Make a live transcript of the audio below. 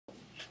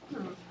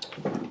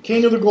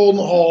King of the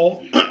Golden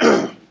Hall.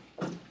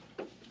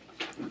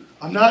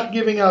 I'm not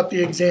giving out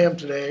the exam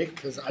today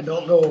because I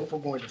don't know if we're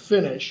going to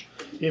finish.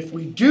 If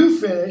we do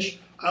finish,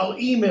 I'll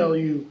email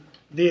you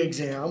the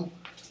exam.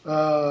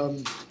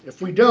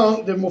 If we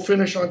don't, then we'll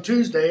finish on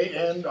Tuesday,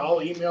 and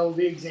I'll email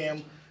the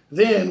exam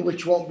then,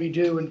 which won't be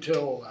due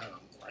until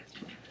like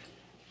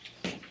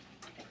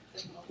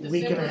a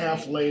week and a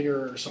half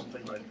later or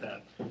something like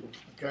that.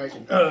 Okay,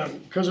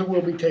 because it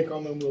will be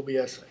take-home and will be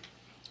essay.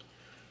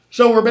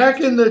 So we're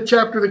back in the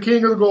chapter, The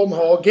King of the Golden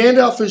Hall.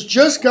 Gandalf has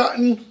just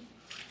gotten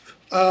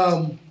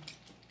Theoden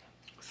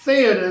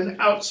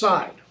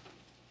outside.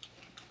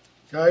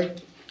 Okay,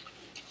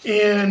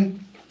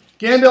 and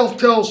Gandalf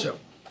tells him,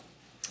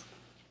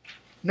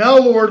 "Now,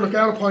 Lord, look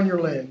out upon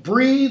your land.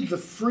 Breathe the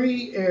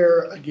free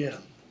air again."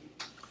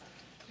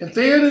 And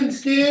Theoden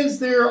stands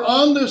there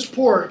on this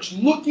porch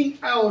looking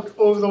out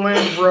over the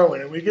land of Rohan.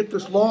 And we get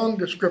this long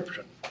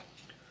description.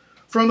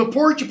 From the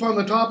porch upon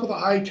the top of the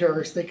high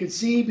terrace, they could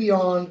see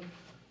beyond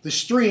the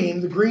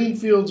stream the green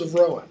fields of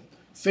Rohan,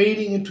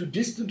 fading into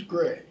distant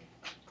gray.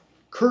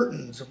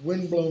 Curtains of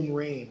wind-blown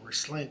rain were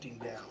slanting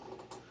down.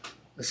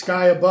 The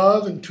sky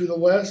above and to the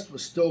west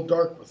was still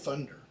dark with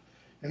thunder,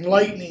 and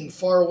lightning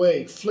far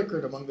away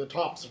flickered among the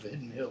tops of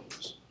hidden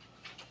hills.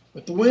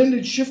 But the wind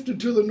had shifted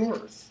to the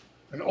north,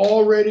 and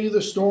already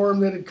the storm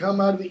that had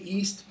come out of the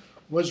east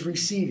was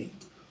receding,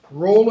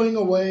 rolling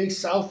away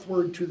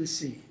southward to the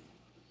sea.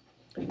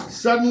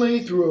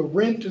 Suddenly, through a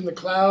rent in the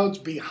clouds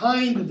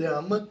behind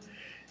them,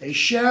 a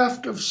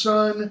shaft of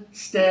sun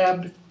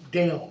stabbed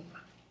down.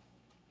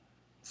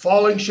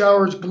 Falling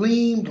showers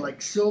gleamed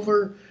like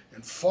silver,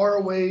 and far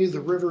away the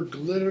river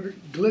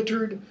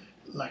glittered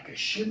like a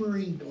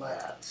shimmering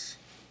glass.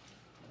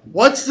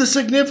 What's the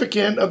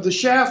significance of the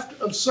shaft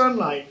of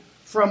sunlight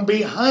from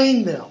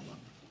behind them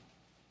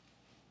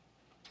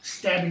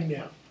stabbing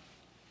down?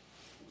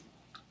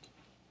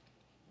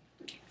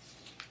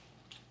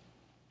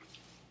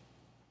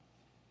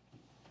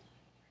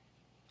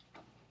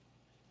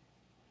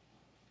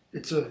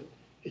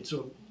 It's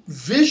a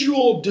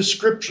visual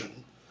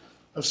description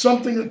of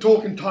something that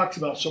Tolkien talks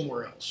about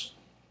somewhere else.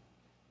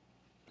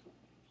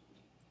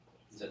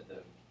 Is that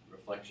the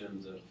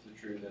reflections of the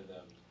truth of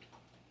them?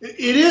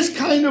 It is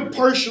kind of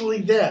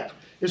partially that,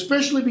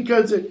 especially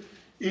because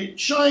it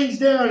shines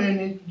down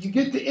and you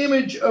get the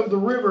image of the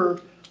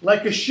river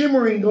like a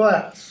shimmering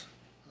glass,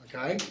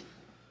 okay?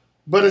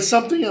 But it's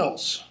something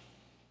else,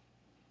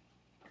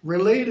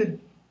 related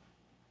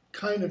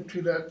kind of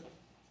to that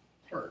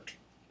part.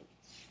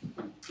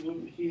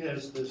 He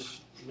has this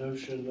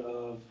notion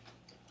of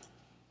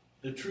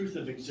the truth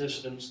of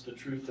existence, the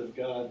truth of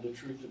God, the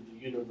truth of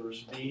the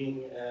universe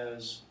being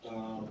as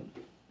an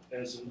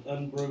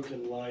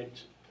unbroken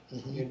light,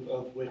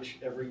 of which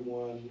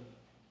everyone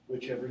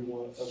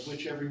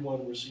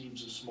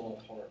receives a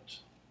small part.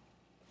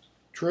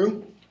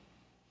 True.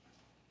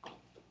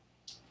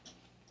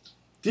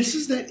 This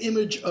is that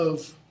image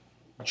of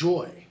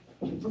joy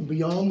from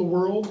beyond the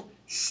world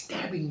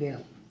stabbing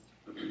down.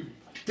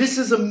 This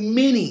is a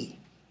mini,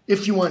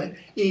 if you want it,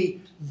 a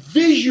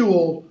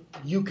visual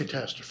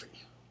eucatastrophe.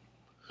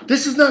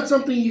 This is not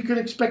something you can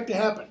expect to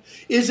happen.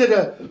 Is it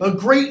a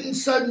great and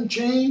sudden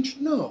change?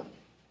 No.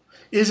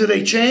 Is it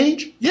a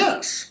change?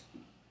 Yes.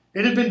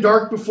 It had been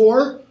dark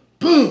before.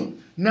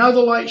 Boom. Now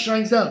the light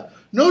shines down.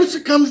 Notice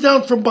it comes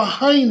down from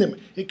behind them.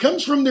 It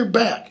comes from their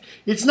back.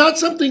 It's not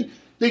something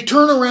they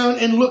turn around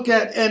and look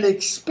at and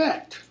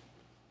expect.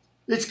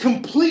 It's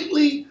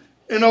completely,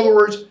 in other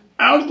words,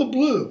 out of the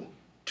blue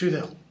to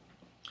them.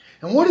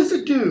 And what does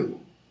it do?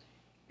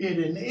 It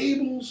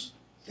enables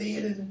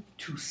Theoden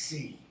to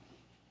see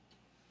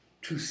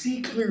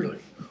clearly.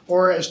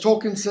 Or as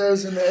Tolkien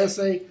says in the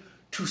essay,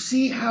 to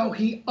see how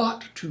he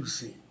ought to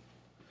see.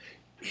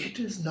 It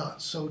is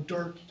not so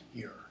dark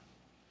here,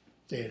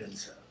 Theoden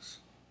says.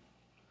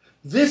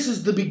 This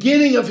is the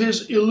beginning of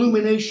his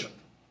illumination.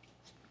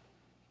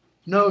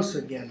 No,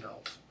 said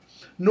Gandalf,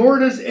 nor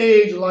does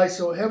age lie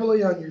so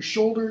heavily on your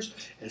shoulders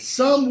as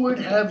some would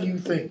have you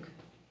think.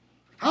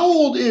 How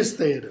old is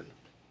Theoden?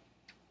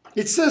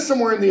 It says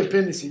somewhere in the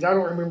appendices, I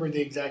don't remember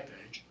the exact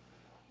age,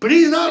 but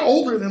he's not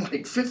older than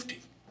like 50.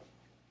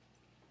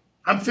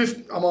 I'm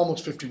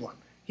almost 51.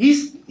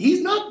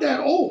 He's not that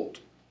old,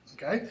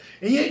 okay?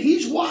 And yet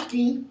he's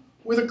walking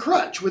with a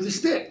crutch, with a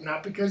stick,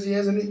 not because he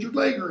has an injured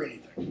leg or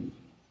anything.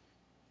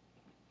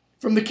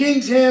 From the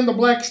king's hand, the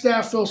black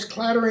staff fell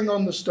clattering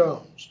on the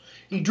stones.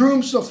 He drew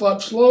himself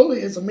up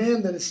slowly as a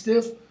man that is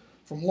stiff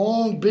from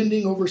long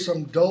bending over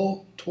some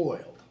dull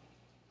toil.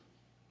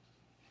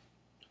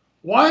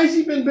 Why has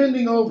he been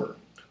bending over?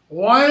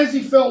 Why has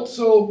he felt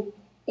so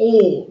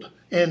old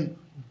and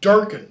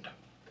darkened?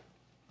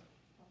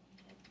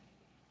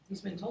 He's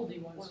been told he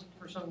was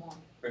for so long.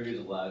 Or he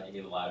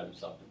allowed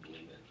himself to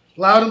believe it.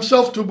 Allowed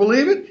himself to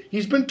believe it?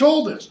 He's been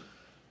told this.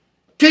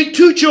 Take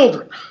 2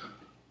 children.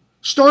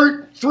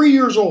 Start 3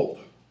 years old.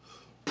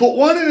 Put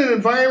one in an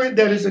environment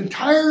that is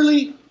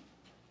entirely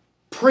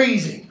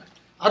praising.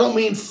 I don't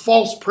mean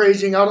false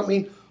praising. I don't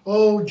mean,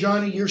 oh,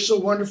 Johnny, you're so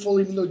wonderful,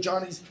 even though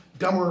Johnny's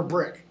dumber than a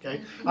brick.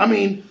 Okay? I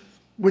mean,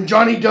 when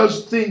Johnny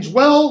does things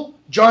well,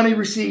 Johnny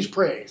receives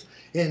praise.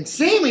 And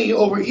Sammy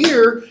over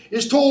here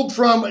is told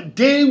from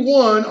day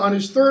one on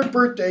his 3rd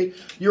birthday,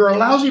 you're a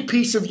lousy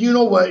piece of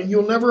you-know-what and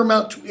you'll never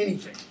amount to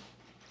anything.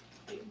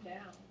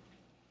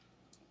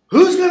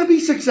 Who's going to be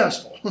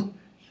successful?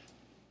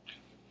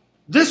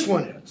 This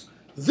one is.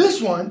 This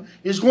one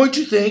is going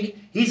to think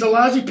he's a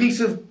lousy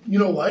piece of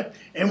you-know-what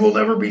and will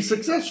never be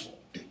successful.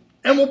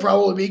 And will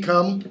probably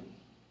become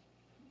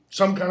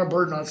some kind of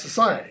burden on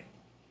society.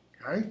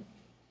 Okay?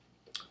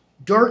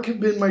 Dark have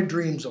been my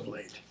dreams of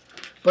late,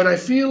 but I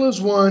feel as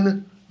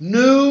one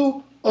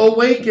new,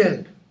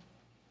 awakened,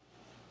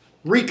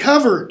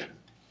 recovered.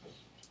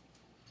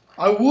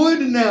 I would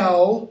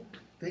now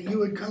that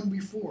you had come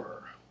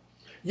before.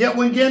 Yet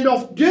when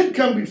Gandalf did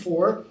come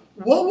before,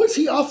 what was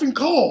he often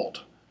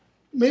called?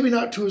 Maybe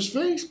not to his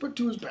face, but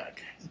to his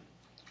back.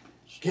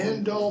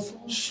 Gandalf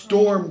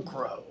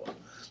Stormcrow,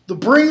 the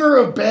bringer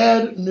of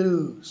bad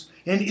news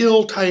and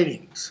ill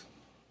tidings.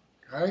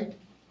 Okay?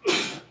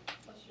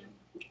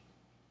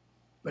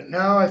 But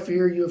now I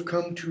fear you have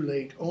come too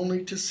late,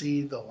 only to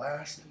see the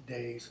last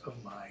days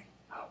of my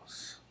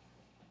house.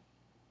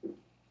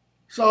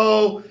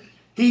 So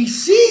he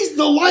sees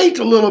the light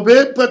a little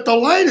bit, but the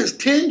light is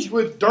tinged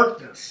with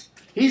darkness.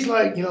 He's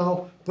like,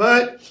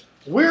 but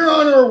we're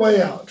on our way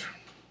out.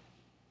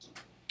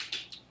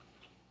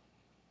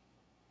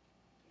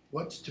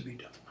 What's to be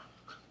done?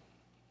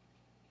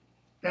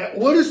 Now,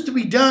 what is to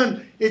be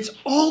done? It's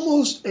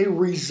almost a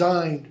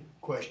resigned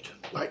question.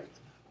 Like,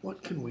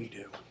 what can we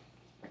do?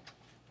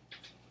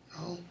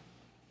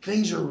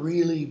 Things are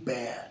really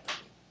bad.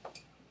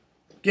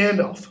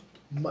 Gandalf,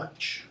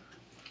 much.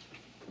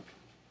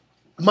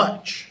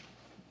 Much.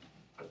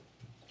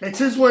 It's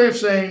his way of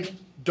saying,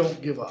 don't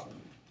give up.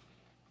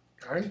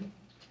 Okay?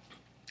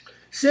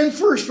 Send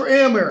first for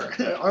Éomer.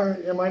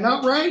 Am I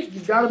not right?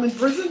 You've got him in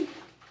prison?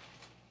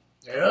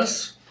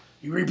 Yes.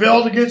 You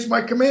rebelled against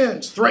my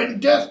commands,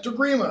 threatened death to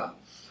Grima.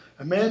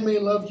 A man may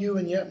love you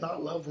and yet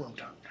not love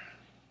Wormtongue.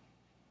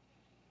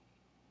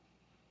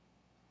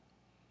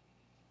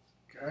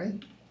 Okay?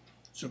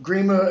 So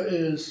Grima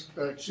is,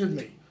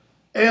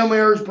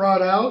 Éomer is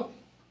brought out.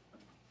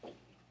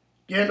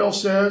 Gandalf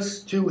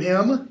says to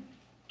him,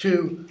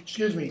 to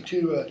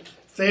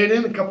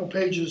Theoden a couple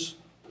pages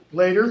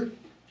later,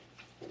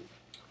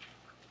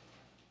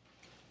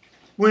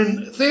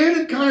 when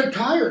Theoden kind of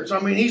tires,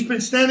 he's been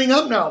standing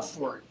up now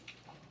for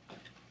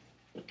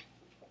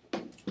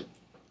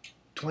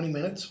 20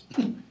 minutes.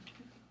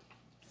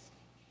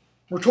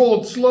 We're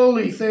told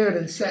slowly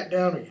Theoden sat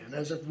down again,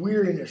 as if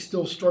weariness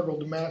still struggled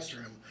to master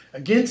him,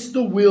 against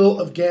the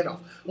will of Gandalf,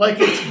 like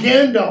it's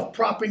Gandalf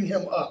propping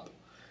him up.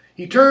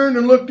 He turned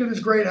and looked at his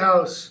great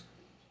house.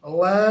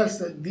 Alas,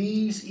 that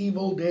these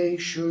evil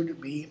days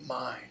should be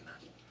mine.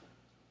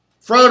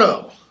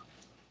 Frodo,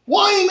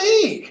 why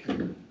me?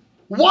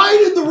 Why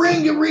did the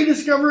ring get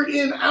rediscovered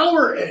in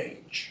our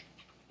age?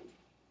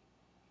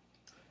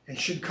 And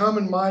should come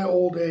in my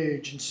old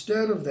age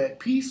instead of that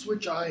peace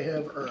which I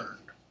have earned.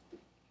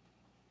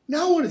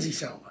 Now what does he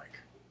sound like?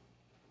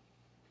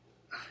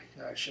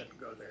 I shouldn't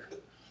go there.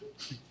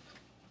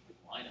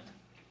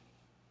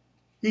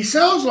 He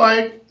sounds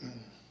like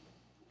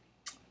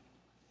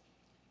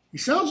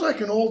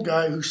an old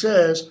guy who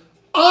says,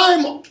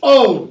 I'm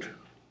owed.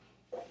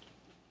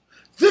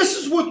 This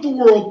is what the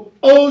world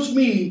owes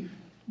me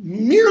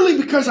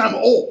merely because I'm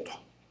old,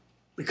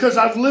 because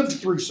I've lived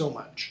through so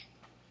much.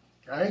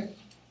 Okay?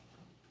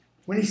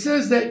 When he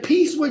says that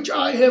peace which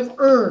I have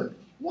earned,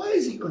 why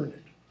has he earned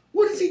it?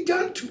 What has he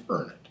done to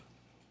earn it?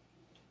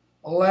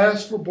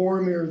 Alas for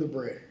Boromir the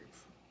brave.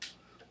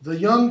 The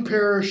young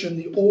perish and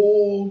the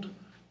old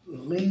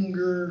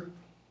linger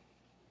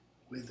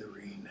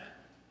withering.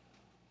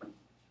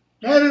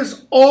 That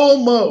is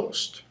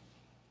almost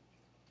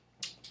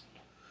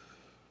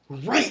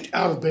right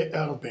out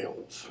of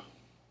Beowulf.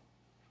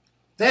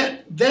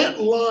 That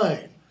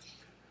line,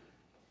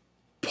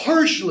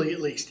 partially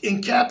at least,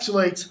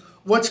 encapsulates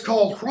what's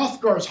called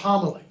Hrothgar's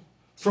homily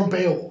from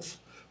Beowulf.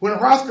 When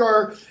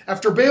Hrothgar,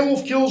 after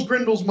Beowulf kills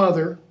Grendel's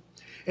mother,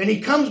 and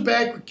he comes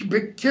back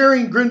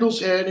carrying Grendel's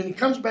head, and he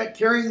comes back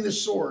carrying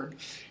this sword,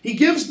 he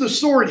gives the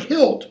sword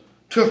hilt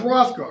to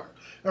Hrothgar.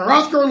 And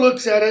Hrothgar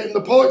looks at it, and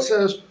the poet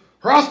says,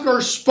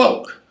 Hrothgar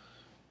spoke.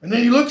 And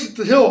then he looks at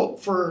the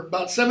hilt for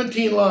about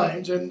 17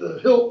 lines, and the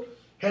hilt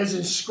has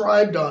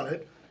inscribed on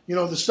it,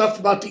 the stuff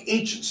about the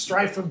ancient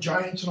strife of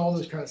giants and all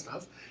this kind of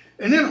stuff.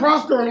 And then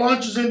Hrothgar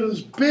launches into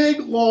this big,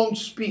 long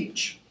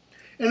speech.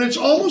 And it's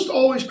almost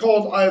always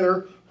called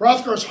either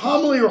Hrothgar's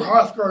homily or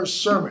Hrothgar's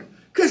sermon,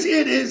 because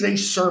it is a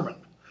sermon.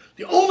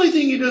 The only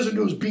thing he doesn't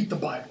do is beat the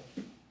Bible.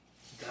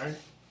 Okay?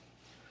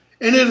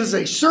 And it is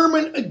a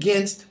sermon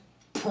against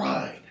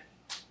pride.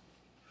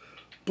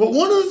 But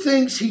one of the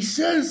things he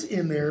says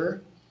in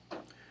there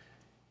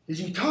is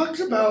he talks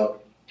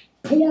about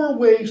poor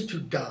ways to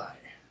die.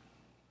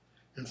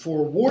 And for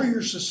a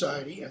warrior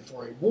society and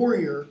for a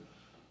warrior,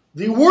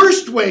 the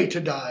worst way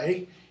to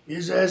die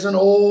is as an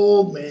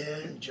old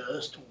man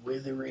just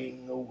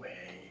withering away.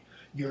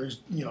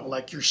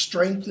 Like your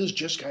strength is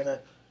just kind of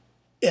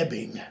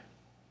ebbing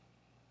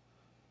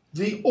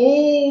the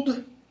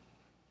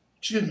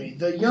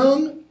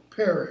young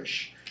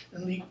perish,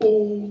 and the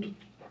old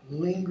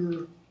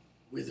linger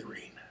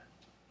withering.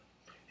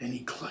 And he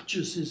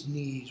clutches his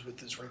knees with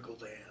his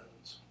wrinkled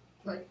hands.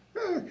 Like,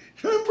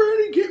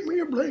 somebody get me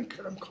a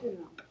blanket, I'm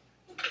cold.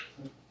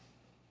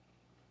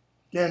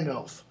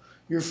 Gandalf,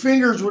 your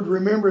fingers would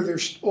remember their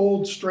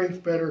old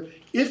strength better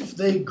if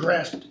they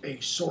grasped a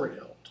sword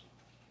hilt.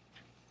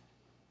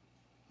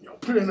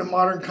 Put it in a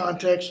modern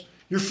context,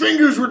 your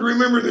fingers would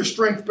remember their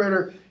strength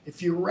better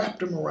if you wrapped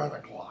them around a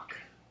Glock.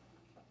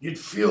 You'd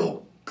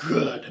feel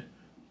good,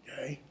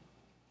 okay?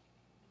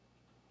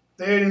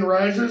 Theoden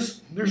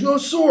rises, there's no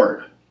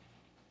sword.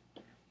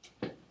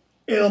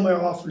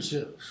 Eomer offers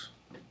his.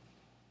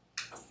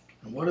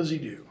 And what does he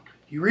do?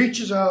 He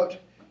reaches out,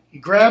 he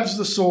grabs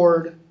the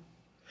sword,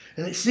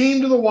 and it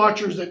seemed to the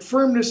watchers that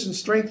firmness and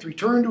strength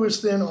returned to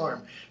his thin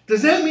arm.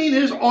 Does that mean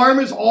his arm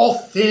is all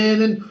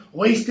thin and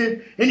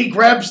wasted, and he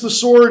grabs the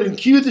sword and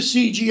cue the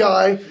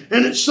CGI,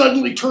 and it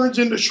suddenly turns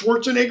into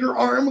Schwarzenegger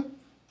arm?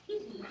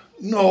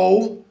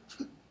 No.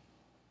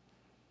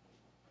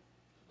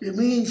 It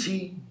means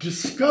he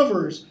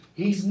discovers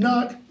he's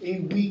not a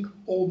weak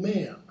old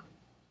man.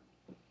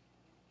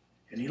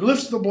 And he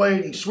lifts the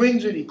blade, he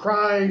swings it, he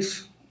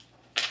cries.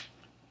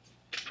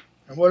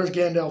 And what has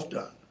Gandalf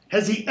done?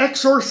 Has he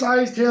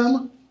exorcised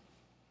him?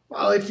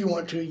 Well, if you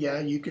want to, yeah,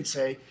 you could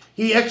say.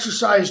 He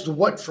exorcised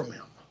what from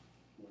him?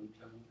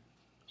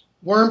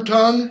 Worm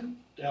tongue?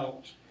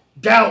 Doubt.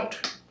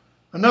 Doubt.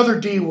 Another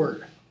D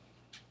word.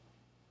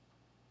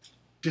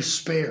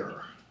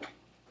 Despair.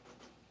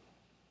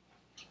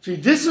 See,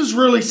 this is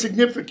really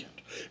significant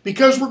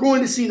because we're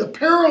going to see the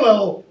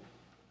parallel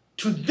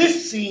to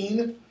this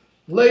scene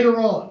later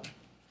on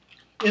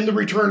in The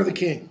Return of the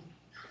King.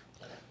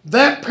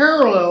 That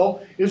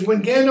parallel is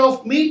when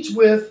Gandalf meets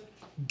with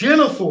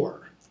Denethor.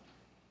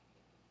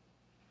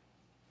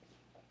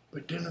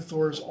 But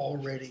Denethor is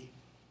already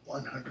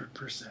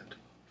 100%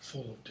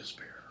 full of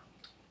despair.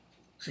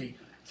 See,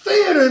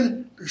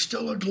 Theoden, there's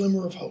still a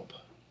glimmer of hope.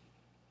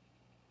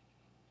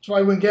 That's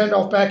why when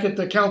Gandalf back at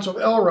the Council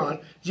of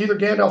Elrond, it's either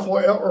Gandalf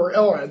or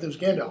Elrond, there's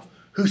Gandalf,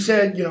 who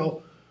said,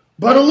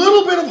 but a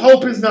little bit of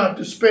hope is not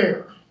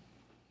despair.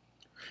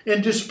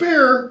 And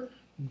despair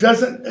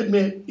doesn't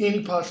admit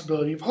any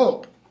possibility of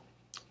hope.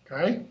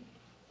 Okay?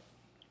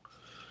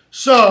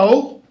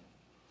 So,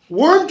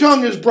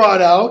 Wormtongue is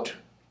brought out,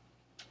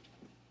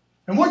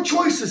 and what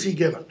choice is he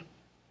given?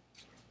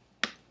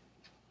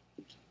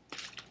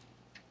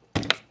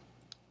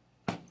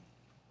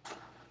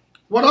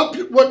 What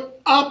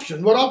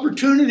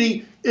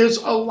opportunity is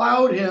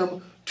allowed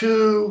him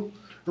to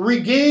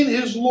regain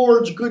his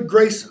Lord's good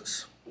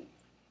graces?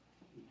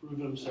 Prove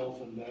himself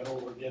in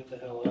battle or get the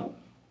hell out.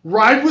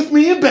 Ride with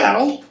me in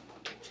battle.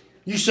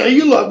 You say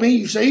you love me.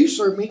 You say you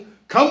serve me.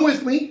 Come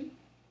with me.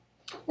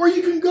 Or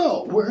you can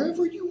go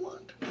wherever you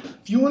want.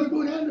 If you want to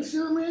go down to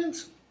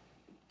Saruman's,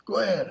 go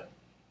ahead.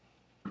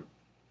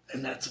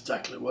 And that's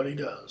exactly what he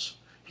does.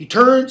 He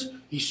turns,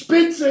 he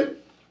spits at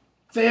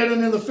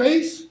Theoden in the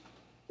face,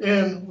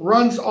 and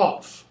runs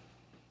off.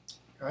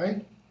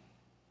 Okay?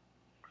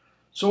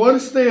 So what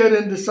does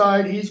Theoden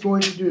decide he's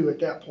going to do at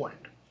that point?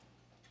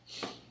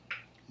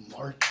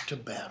 March to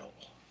battle.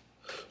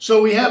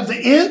 So we have the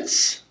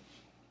Ents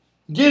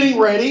getting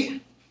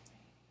ready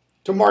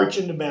to march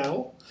into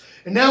battle.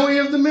 And now we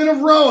have the men of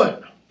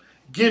Rohan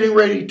getting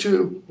ready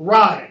to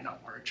ride,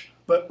 not march,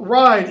 but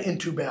ride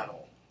into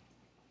battle.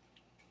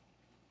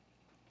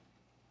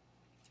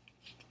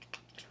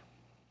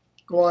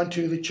 Go on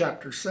to the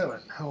chapter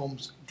 7,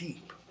 Helm's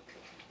Deep.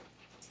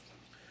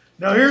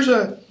 Now here's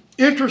an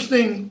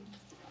interesting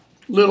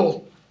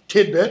little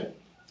tidbit.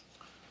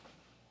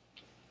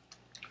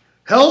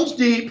 Helm's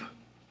Deep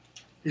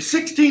is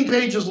 16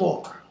 pages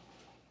long.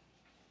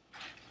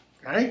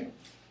 Okay?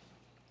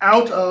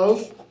 Out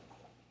of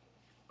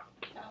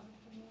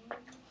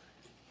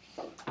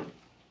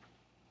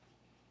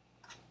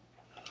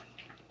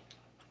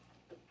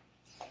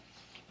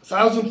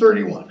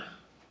 1,031.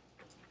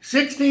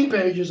 16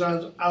 pages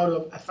out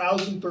of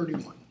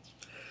 1,031.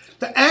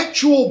 The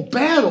actual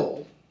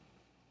battle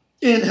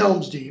in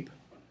Helm's Deep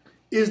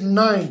is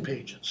 9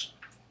 pages.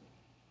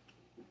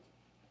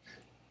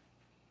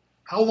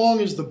 How long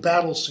is the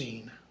battle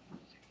scene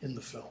in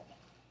the film?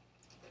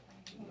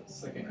 The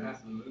second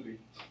half of the movie.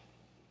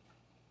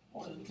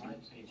 More than 9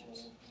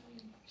 pages.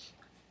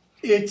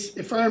 It's,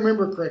 if I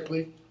remember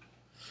correctly,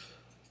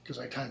 because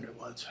I timed it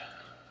once,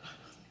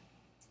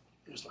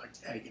 it was like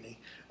agony.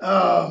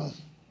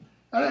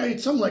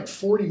 It's something like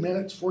 40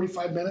 minutes,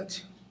 45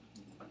 minutes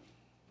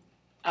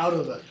out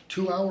of a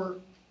 2-hour,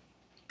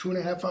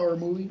 2.5-hour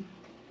movie.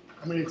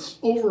 I mean, it's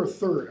over a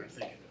third, I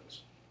think it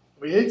is.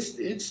 I mean,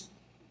 it's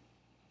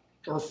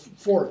or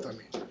fourth, I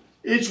mean.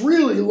 It's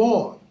really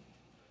long.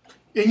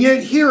 And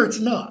yet here it's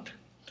not.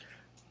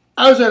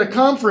 I was at a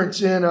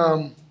conference in,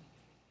 what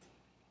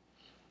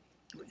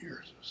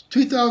year is this?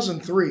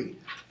 2003.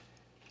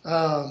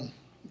 In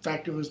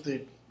fact, it was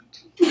the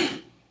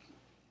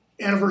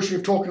anniversary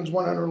of Tolkien's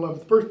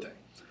 111th birthday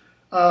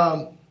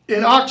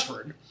in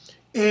Oxford.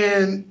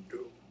 And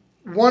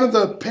one of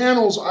the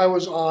panels I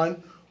was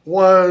on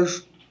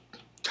was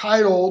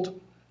titled,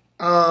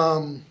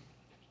 Does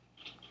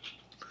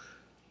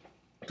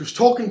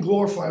Tolkien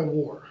Glorify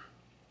War?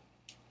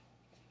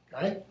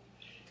 Okay?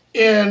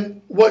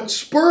 And what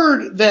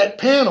spurred that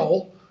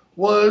panel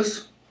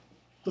was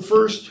the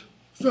first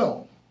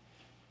film.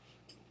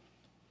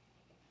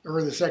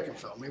 Or the second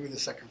film. Maybe the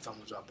second film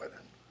was out by then.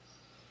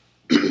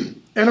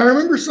 And I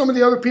remember some of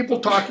the other people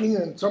talking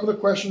and some of the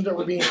questions that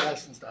were being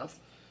asked and stuff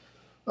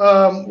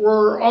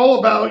were all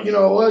about,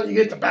 well, you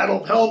get the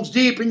Battle of Helm's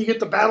Deep and you get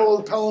the Battle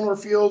of the Pelennor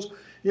Fields,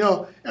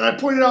 and I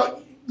pointed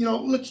out,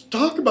 let's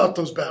talk about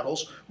those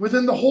battles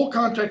within the whole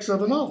context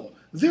of the novel.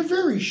 They're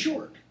very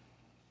short.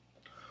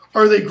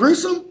 Are they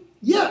gruesome?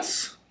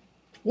 Yes.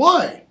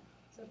 Why?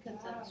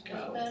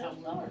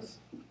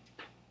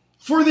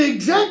 For the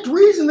exact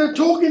reason that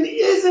Tolkien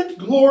isn't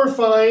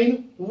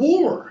glorifying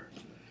war.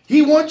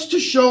 He wants to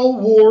show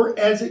war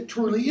as it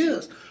truly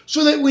is.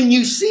 So that when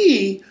you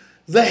see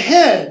the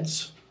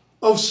heads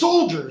of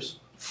soldiers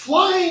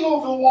flying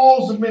over the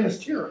walls of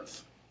Minas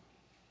Tirith,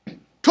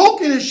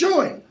 Tolkien is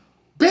showing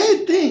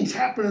bad things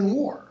happen in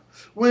war.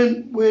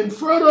 When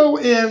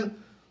Frodo and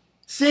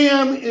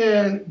Sam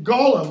and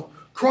Gollum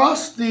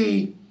cross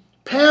the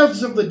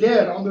paths of the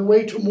dead on their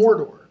way to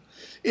Mordor,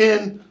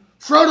 and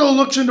Frodo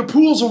looks into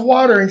pools of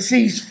water and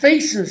sees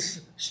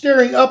faces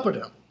staring up at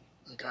him.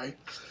 Okay?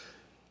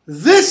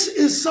 This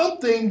is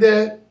something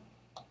that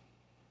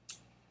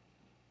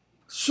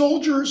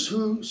soldiers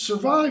who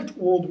survived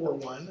World War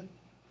I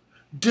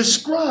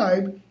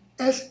describe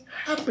as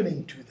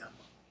happening to them.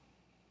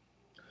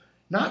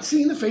 Not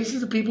seeing the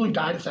faces of people who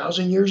died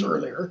 1,000 years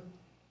earlier,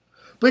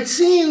 but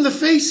seeing the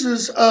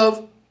faces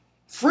of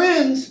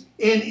friends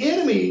and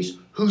enemies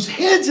whose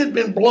heads had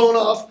been blown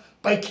off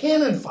by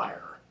cannon fire.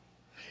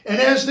 And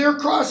as they're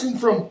crossing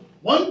from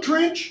one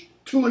trench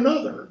to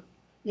another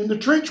in the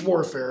trench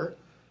warfare,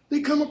 they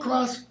come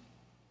across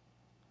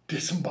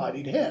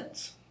disembodied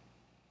heads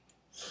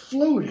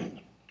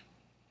floating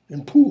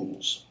in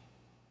pools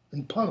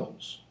and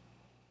puddles.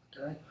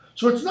 Okay?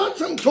 So it's not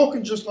something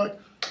Tolkien just like,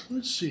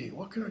 let's see,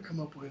 what can I come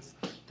up with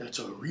that's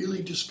a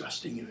really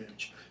disgusting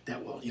image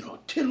that will,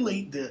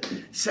 titillate the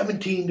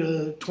 17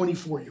 to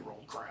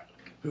 24-year-old crowd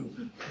who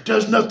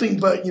does nothing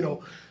but,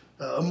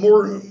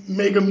 more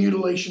Mega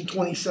Mutilation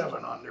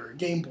 27 on their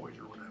Game Boys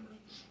or whatever.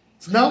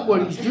 It's not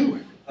what he's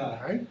doing. All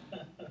right?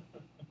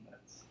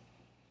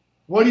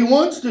 What he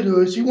wants to do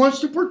is he wants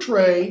to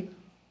portray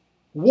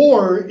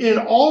war in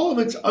all of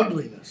its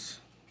ugliness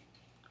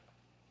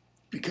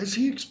because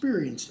he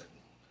experienced it.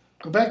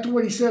 Go back to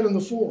what he said in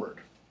the foreword.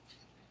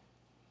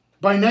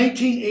 By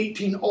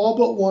 1918, all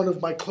but one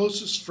of my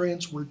closest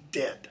friends were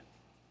dead.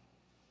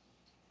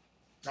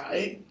 Now,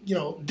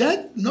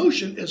 that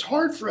notion is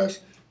hard for us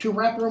to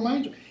wrap our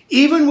minds around,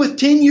 even with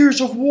 10 years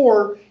of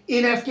war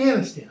in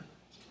Afghanistan.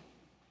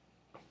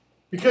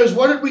 Because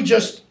what did we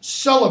just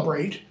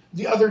celebrate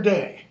the other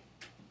day?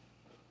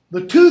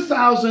 The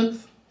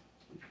 2,000th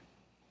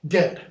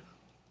dead.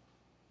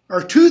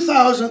 Our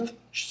 2,000th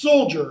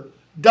soldier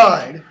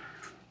died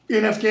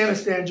in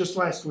Afghanistan just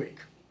last week.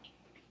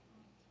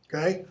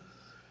 Okay?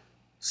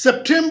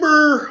 What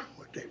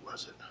date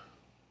was it?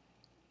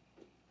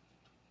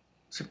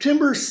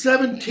 September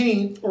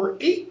 17th or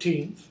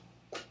 18th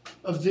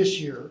of this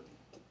year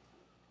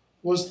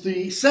was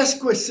the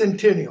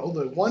sesquicentennial,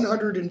 the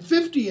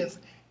 150th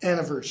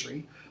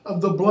anniversary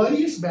of the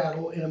bloodiest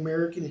battle in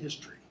American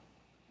history.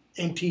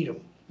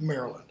 Antietam,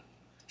 Maryland.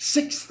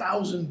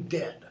 6,000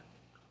 dead.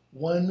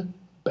 One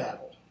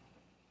battle.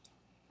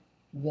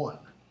 One.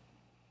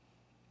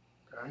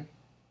 Okay?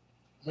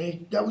 I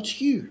mean, that was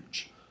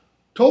huge.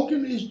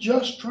 Tolkien is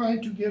just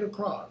trying to get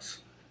across.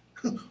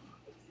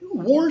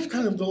 War is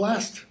kind of the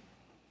last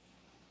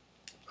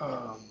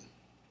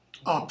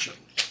option.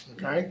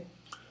 Okay?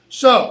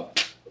 So,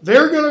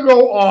 they're going to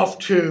go off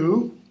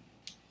to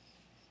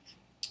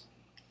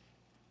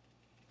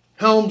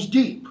Helm's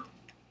Deep.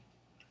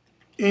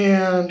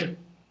 And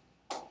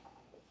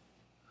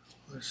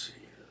let's see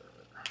here.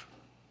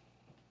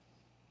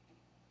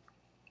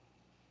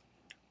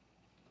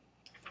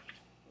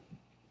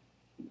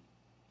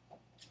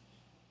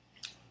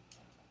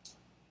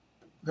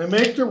 They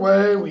make their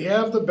way. We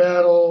have the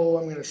battle.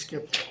 I'm going to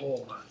skip a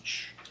whole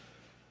bunch.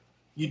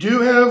 You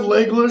do have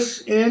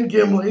Legolas and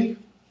Gimli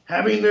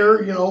having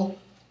their,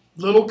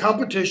 little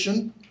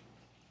competition.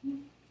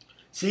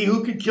 See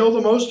who could kill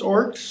the most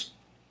orcs.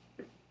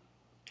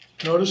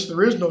 Notice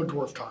there is no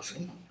dwarf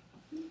tossing.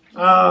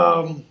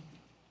 And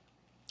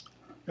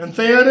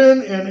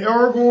Theoden and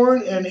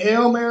Aragorn and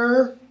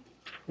Eomer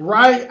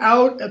ride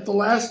out at the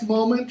last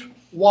moment.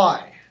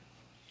 Why?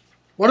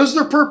 What is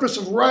their purpose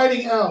of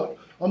riding out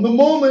on the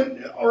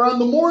moment or on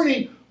the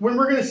morning when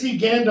we're going to see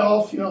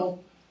Gandalf,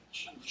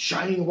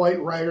 shining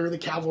white rider, the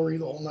cavalry,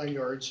 the whole 9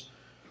 yards?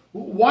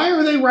 Why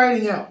are they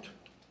riding out?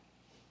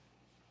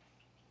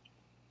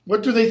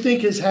 What do they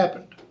think has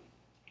happened?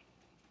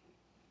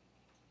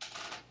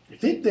 They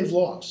think they've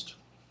lost.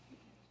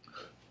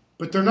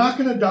 But they're not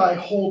going to die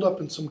holed up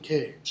in some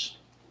caves.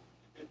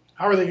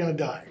 How are they going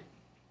to die?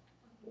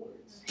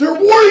 They're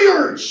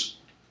warriors.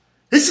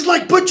 This is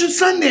like Butch and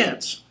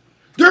Sundance.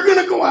 They're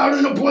going to go out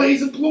in a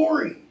blaze of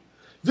glory.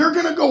 They're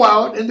going to go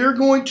out and they're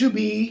going to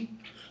be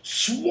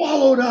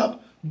swallowed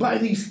up by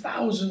these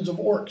thousands of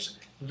orcs.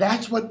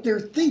 That's what they're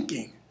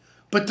thinking.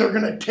 But they're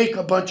going to take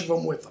a bunch of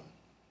them with them.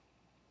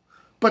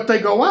 But they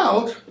go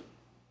out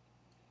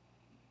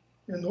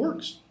and the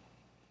orcs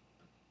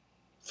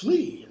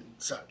flee and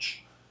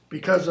such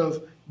because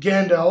of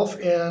Gandalf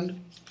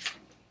and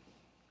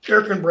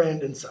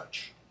Erkenbrand and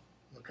such.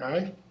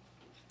 Okay?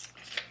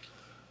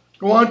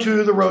 Go on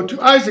to the road to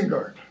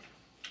Isengard.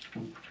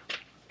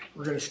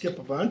 We're going to skip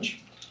a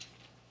bunch.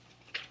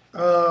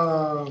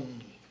 Gandalf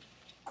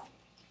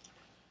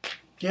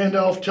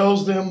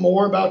tells them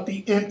more about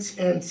the Ents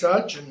and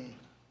such, and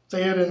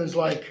Theoden is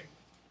like,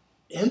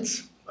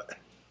 Ents?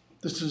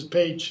 This is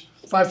page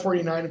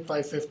 549 and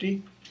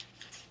 550.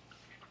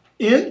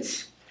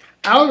 Ents?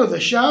 Out of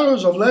the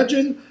shadows of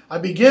legend, I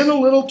begin a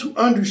little to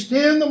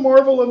understand the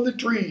marvel of the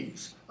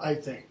trees, I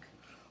think.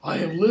 I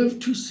have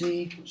lived to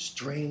see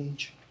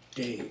strange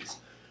days.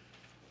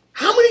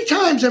 How many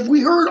times have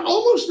we heard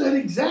almost that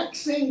exact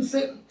same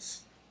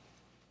sentence?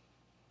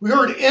 We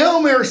heard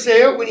Elmer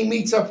say it when he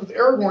meets up with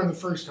Aragorn the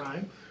first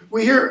time.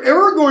 We hear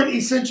Aragorn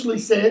essentially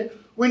say it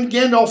when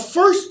Gandalf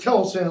first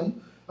tells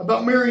him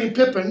about Merry and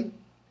Pippin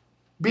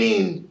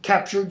being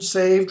captured,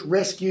 saved,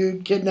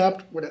 rescued,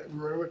 kidnapped,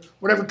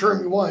 whatever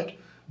term you want,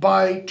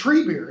 by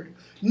Treebeard.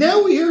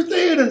 Now we hear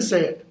Theoden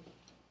say it.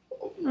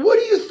 What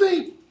do you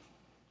think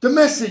the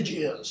message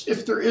is,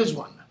 if there is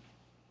one?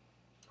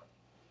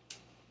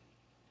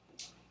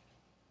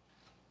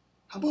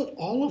 How about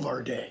all of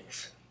our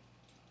days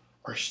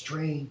are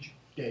strange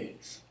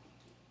days?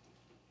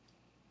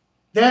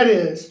 That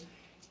is,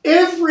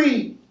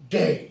 every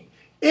day,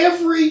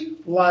 every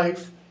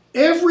life,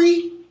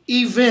 every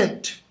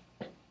event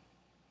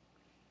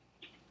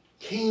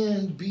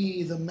can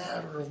be the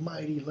matter of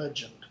mighty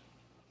legend.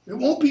 It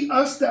won't be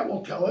us that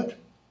will tell it.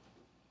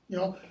 You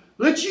know,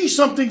 let's use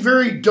something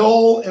very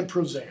dull and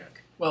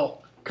prosaic.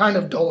 Well, kind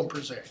of dull and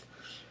prosaic.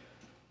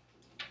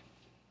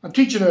 I'm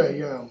teaching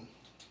a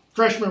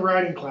freshman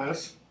writing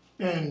class,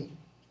 and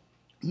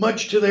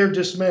much to their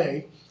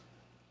dismay,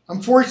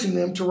 I'm forcing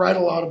them to write a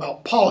lot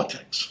about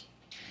politics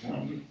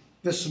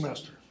this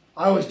semester.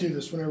 I always do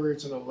this whenever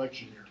it's an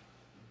election year.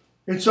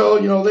 And so,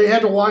 you know, they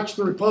had to watch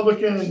the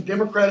Republican and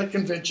Democratic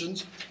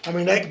conventions. I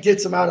mean, that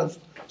gets them out of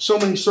so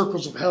many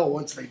circles of hell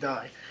once they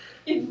die.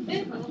 And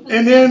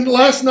then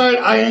last night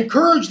I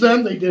encouraged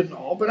them, they didn't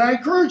all, but I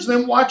encouraged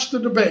them watch the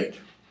debate.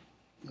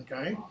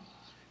 Okay?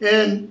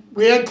 And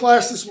we had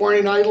class this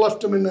morning. I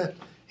left them in the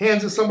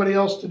hands of somebody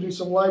else to do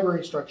some library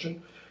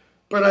instruction.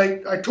 But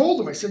I told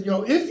them, I said, you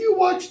know, if you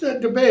watch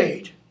that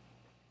debate,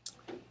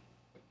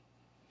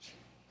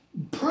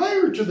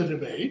 prior to the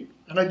debate,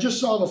 and I just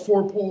saw the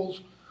 4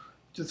 polls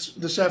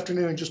this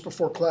afternoon just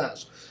before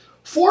class,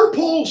 4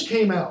 polls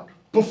came out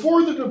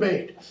before the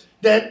debate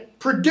that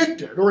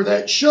predicted or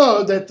that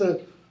showed that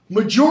the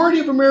majority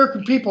of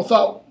American people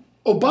thought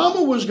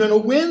Obama was going to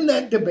win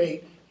that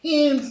debate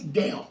hands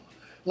down.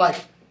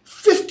 Like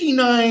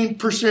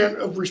 59%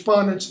 of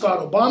respondents thought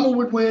Obama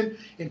would win,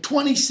 and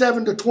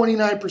 27 to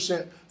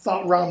 29%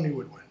 thought Romney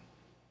would win.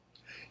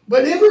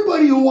 But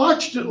everybody who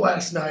watched it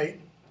last night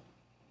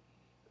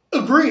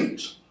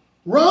agrees.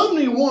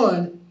 Romney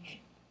won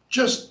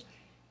just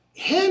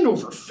hand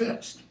over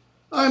fist.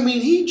 I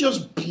mean, he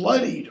just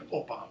bloodied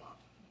Obama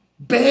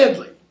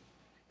badly.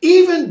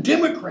 Even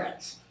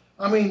Democrats.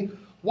 I mean,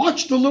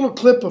 watch the little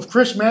clip of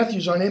Chris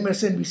Matthews on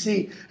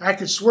MSNBC. I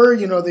could swear,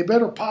 you know, they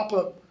better pop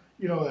up,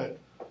 you know, a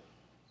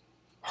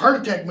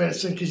heart attack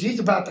medicine because he's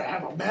about to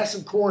have a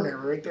massive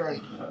coronary right there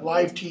on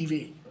live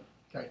TV.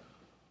 Okay.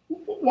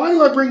 Why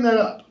do I bring that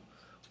up?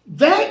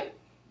 That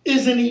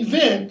is an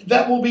event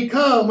that will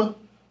become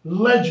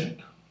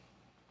legend.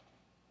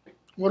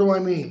 What do I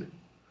mean?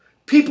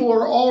 People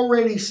are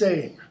already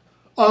saying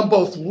on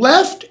both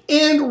left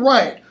and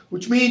right,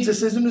 which means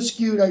this isn't a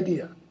skewed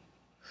idea.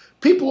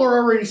 People are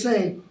already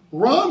saying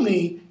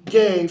Romney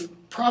gave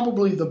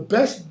probably the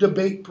best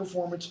debate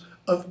performance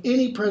of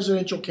any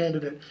presidential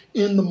candidate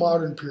in the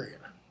modern period.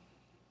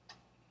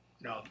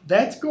 Now,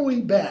 that's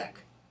going back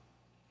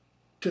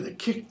to the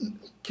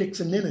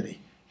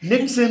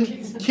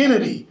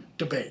Nixon-Kennedy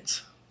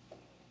debates.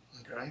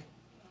 Okay?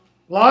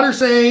 A lot are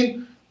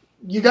saying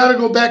you got to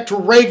go back to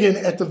Reagan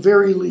at the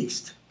very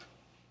least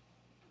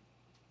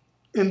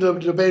in the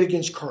debate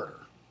against Carter.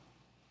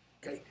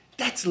 Okay?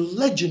 That's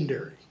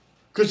legendary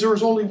because there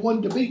was only one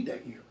debate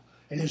that year,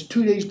 and it was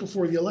 2 days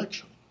before the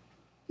election.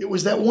 It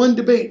was that one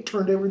debate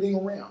turned everything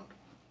around,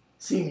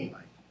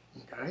 seemingly.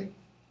 Okay?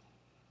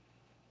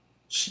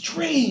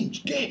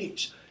 Strange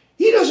days.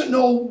 He doesn't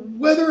know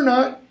whether or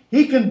not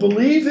he can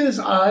believe his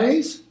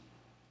eyes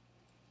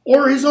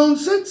or his own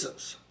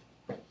senses.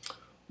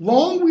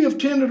 Long we have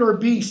tended our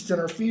beasts in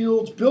our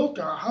fields, built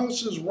our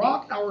houses,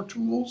 wrought our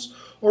tools,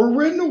 or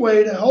ridden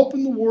away to help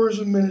in the wars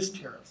of Minas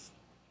Tirith.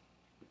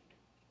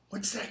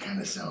 What's that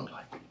kind of sound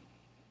like?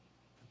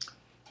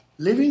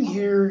 Living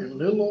here in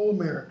little old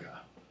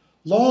America,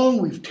 long.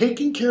 We've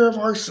taken care of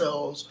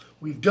ourselves.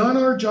 We've done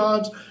our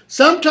jobs,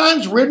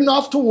 sometimes ridden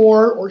off to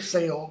war or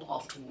sailed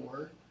off to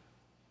war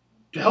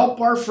to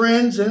help our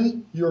friends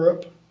in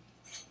Europe.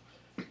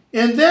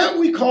 And that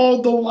we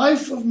called the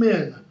life of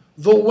men,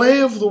 the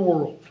way of the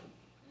world.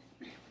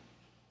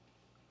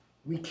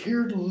 We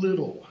cared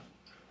little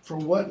for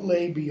what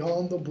lay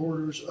beyond the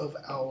borders of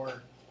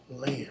our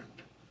land.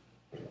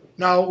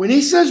 Now, when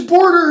he says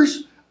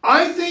borders,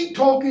 I think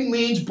Tolkien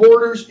means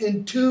borders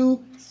in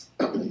two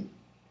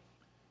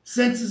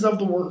senses of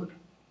the word.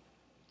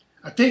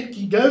 I think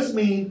he does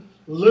mean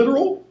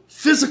literal,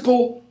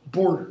 physical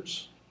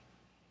borders.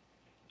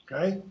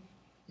 Okay?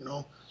 You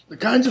know, the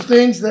kinds of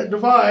things that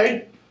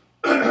divide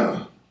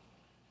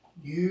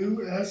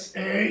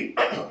USA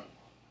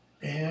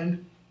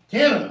and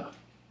Canada.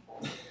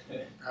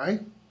 Okay?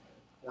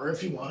 Or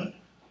if you want,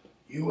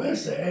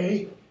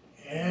 USA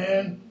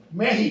and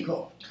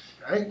Mexico.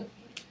 Okay?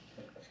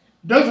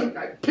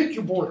 Pick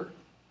your border.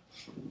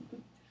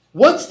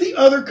 What's the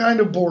other kind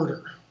of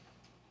border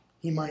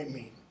he might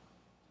mean?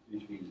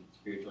 Which means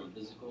spiritual and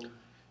physical.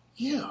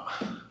 Yeah.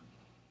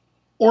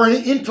 Or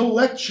an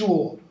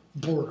intellectual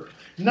border.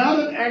 Not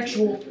an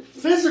actual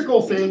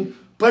physical thing,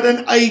 but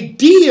an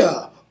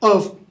idea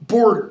of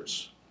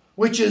borders,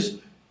 which is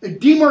a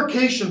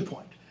demarcation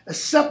point, a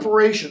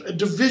separation, a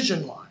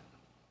division line.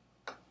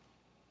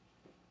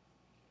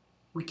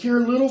 We care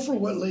little for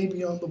what lay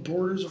beyond the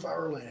borders of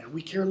our land.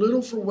 We care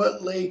little for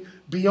what lay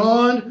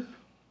beyond.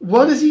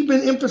 What has he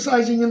been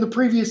emphasizing in the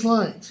previous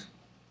lines?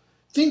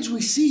 Things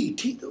we see,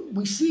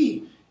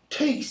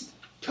 taste,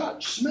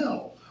 touch,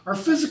 smell, our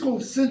physical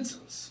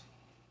senses.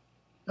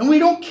 And we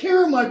don't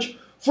care much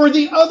for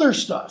the other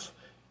stuff.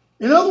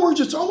 In other words,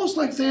 it's almost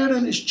like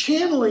Theoden is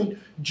channeling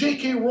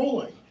J.K.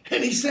 Rowling.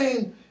 And he's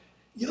saying,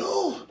 you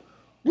know,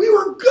 we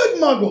were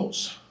good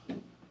muggles.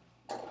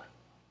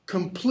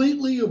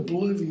 Completely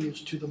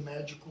oblivious to the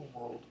magical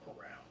world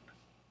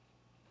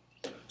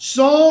around.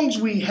 Songs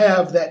we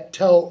have that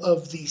tell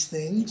of these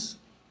things.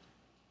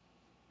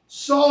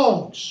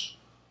 Songs.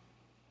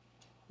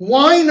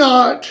 Why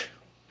not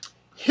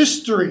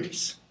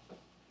histories,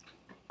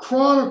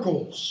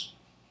 chronicles,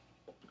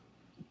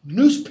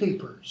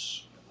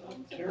 newspapers?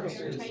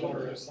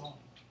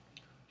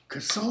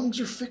 Because songs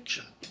are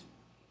fiction.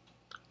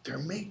 They're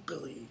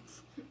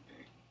make-believe.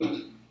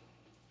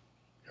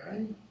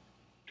 Okay?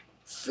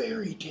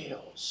 Fairy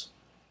tales.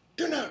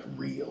 They're not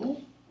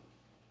real.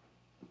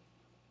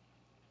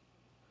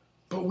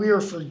 But we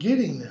are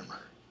forgetting them,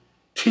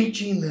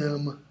 teaching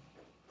them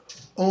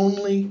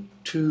only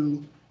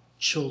to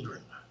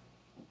children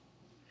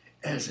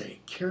as a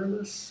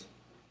careless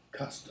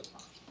custom.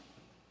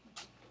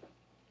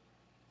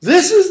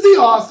 This is the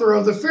author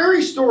of the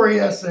fairy story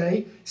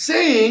essay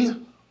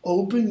saying,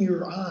 open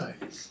your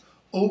eyes,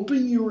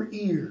 open your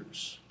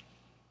ears,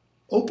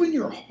 open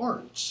your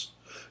hearts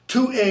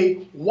to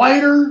a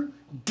wider,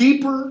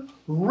 deeper,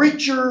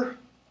 richer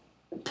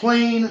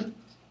plane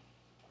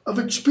of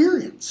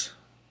experience.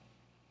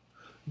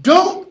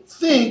 Don't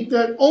think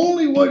that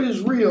only what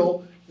is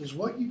real is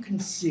what you can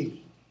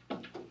see.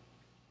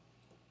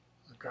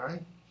 Okay?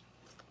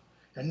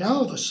 And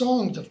now the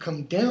songs have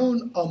come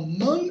down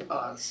among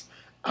us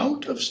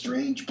out of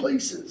strange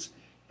places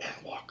and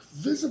walk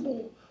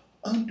visible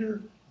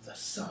under the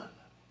sun.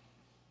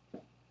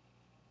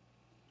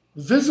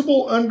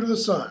 Visible under the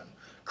sun.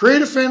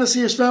 Creative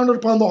fantasy is founded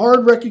upon the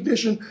hard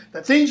recognition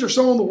that things are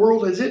so in the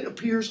world as it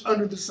appears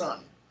under the sun.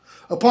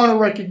 Upon a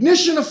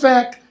recognition of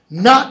fact,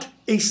 not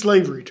a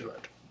slavery to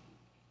it.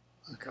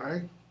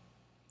 Okay?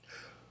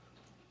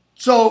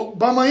 So,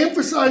 by my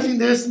emphasizing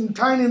this and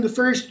tying in the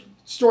fairy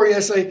story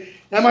essay,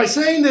 am I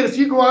saying that if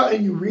you go out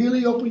and you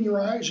really open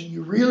your eyes and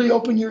you really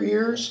open your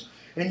ears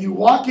and you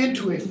walk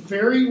into a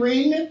fairy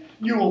ring,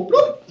 you will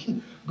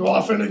bloop, go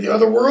off into the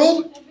other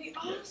world? That'd be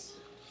awesome.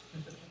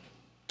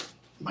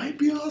 Might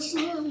be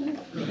awesome.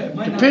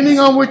 Depending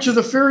on which of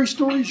the fairy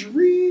stories you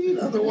read.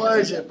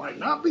 Otherwise, it might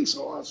not be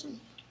so awesome.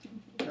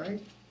 Okay?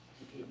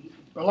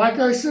 But like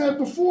I said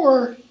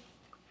before,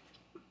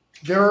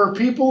 there are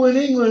people in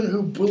England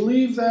who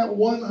believe that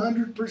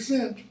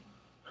 100%.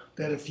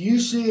 That if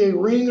you see a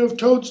ring of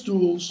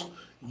toadstools,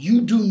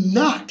 you do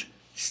not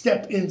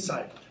step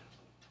inside it.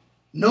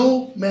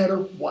 No matter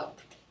what.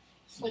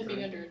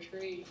 Sleeping under a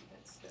tree.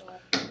 That's still.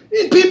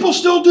 And people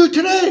still do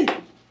today.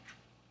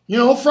 You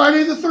know,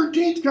 Friday the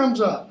 13th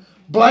comes up.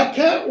 Black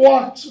cat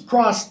walks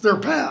across their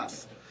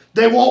path.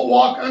 They won't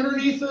walk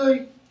underneath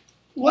a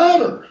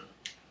ladder.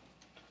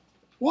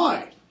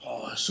 Why?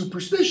 Oh,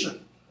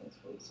 superstition.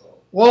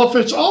 Well, if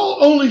it's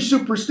all only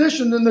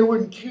superstition, then they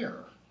wouldn't care.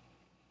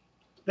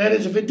 That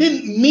is, if it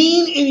didn't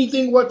mean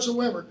anything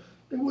whatsoever,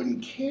 they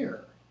wouldn't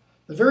care.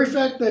 The very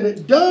fact that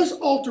it does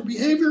alter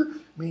behavior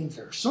means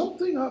there's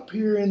something up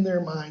here in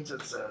their minds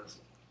that says,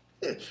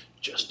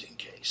 just in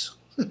case.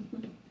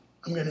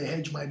 I'm going to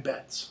hedge my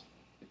bets.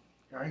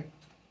 Okay?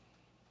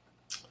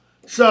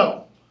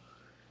 So,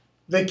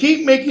 they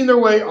keep making their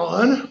way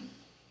on.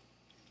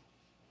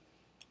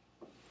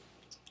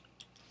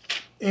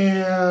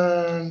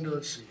 And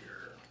let's see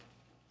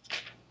here.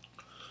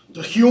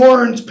 The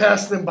Hjorns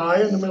pass them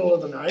by in the middle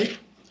of the night,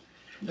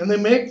 and they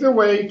make their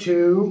way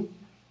to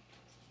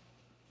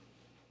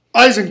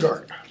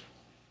Isengard.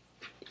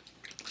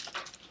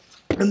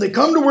 And they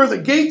come to where the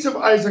gates of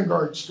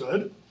Isengard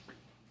stood,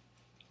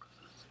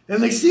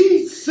 and they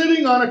see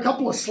sitting on a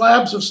couple of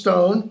slabs of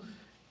stone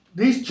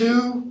these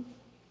two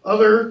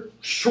other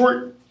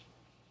short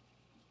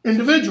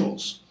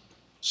individuals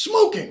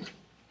smoking.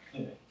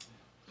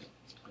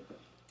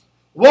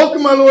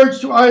 Welcome, my lords,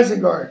 to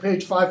Isengard,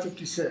 page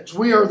 556.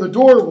 We are the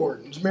door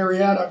wardens.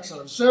 Meriadoc, son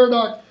of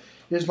Saradoc,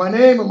 is my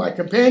name and my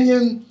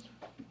companion.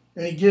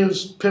 And he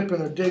gives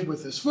Pippin a dig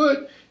with his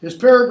foot. Is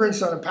Peregrine,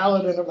 son of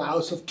Paladin of the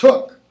house of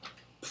Took.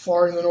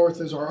 Far in the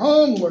north is our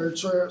home. Lord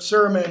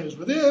Saruman is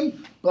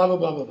within. Blah, blah,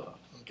 blah, blah, blah.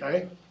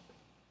 Okay?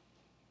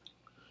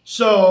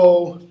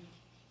 So,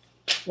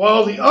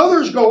 while the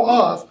others go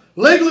off,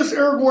 Legolas,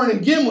 Aragorn,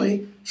 and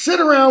Gimli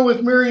sit around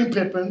with Merry and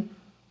Pippin,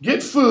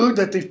 get food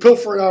that they've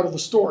pilfered out of the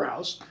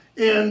storehouse,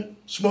 and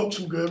smoke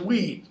some good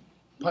weed.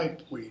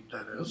 Pipe weed,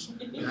 that is.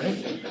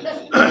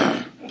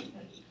 Okay?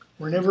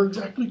 We're never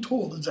exactly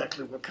told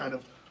exactly what kind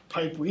of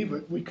pipe weed,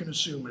 but we can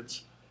assume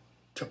it's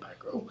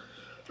tobacco.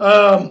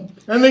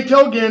 And they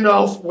tell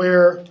Gandalf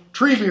where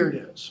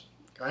Treebeard is.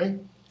 Okay?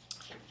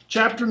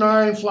 Chapter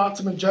 9,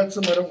 Flotsam and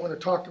Jetsam, I don't want to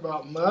talk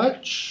about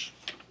much.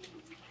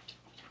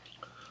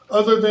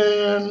 Other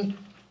than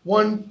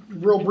one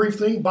real brief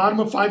thing, bottom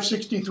of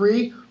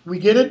 563, we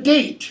get a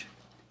date.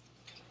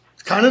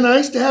 It's kind of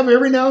nice to have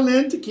every now and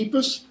then to keep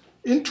us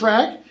in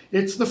track.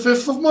 It's the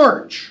 5th of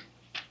March.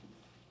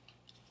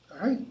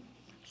 Okay.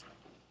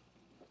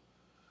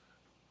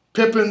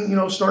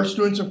 Pippin, starts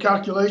doing some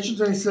calculations,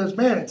 and he says,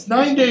 man, it's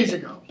 9 days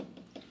ago.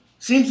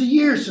 Seems a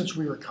year since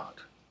we were caught.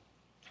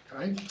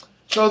 Okay.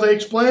 So they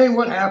explain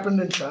what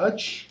happened and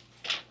such.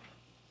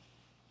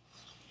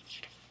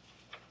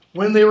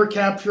 When they were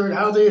captured,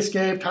 how they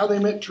escaped, how they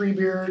met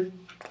Treebeard,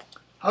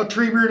 how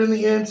Treebeard and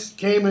the Ents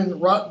came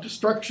and wrought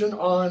destruction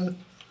on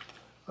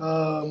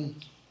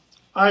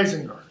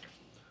Isengard.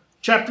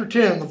 Chapter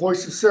 10, the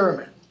voice of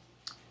Saruman.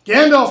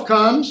 Gandalf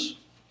comes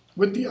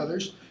with the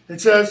others and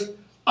says,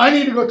 I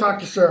need to go talk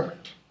to Saruman.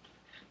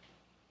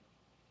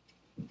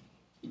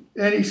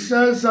 And he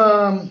says,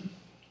 I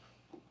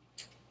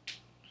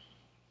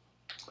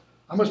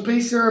must pay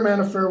Saruman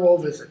a farewell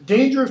visit.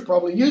 Danger is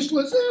probably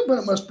useless, but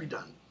it must be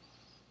done.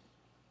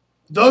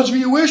 Those of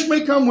you who wish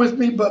may come with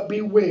me, but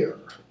beware,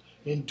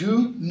 and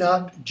do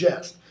not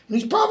jest. And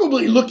he's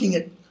probably looking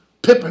at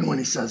Pippin when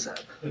he says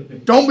that.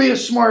 Don't be a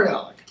smart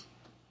aleck.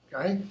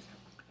 Okay?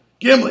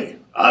 Gimli,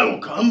 I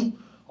will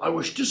come. I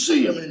wish to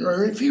see him and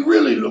learn if he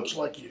really looks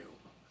like you.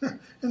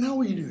 And how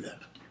will you do that?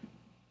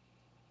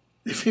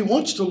 If he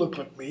wants to look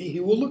like me,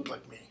 he will look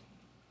like me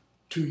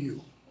to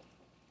you.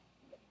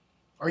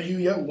 Are you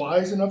yet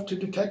wise enough to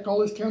detect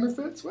all his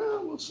counterfeits?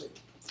 Well, we'll see.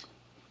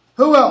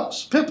 Who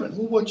else? Pippin.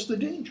 Well, what's the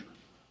danger?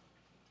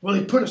 Will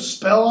he put a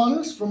spell on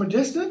us from a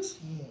distance?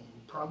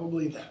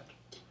 Probably that.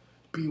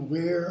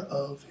 Beware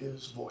of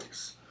his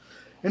voice.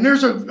 And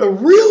there's a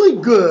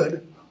really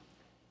good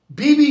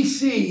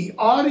BBC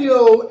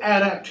audio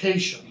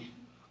adaptation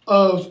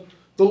of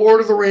The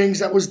Lord of the Rings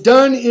that was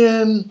done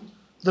in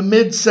the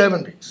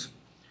mid-70s.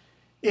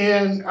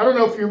 And I don't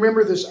know if you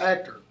remember this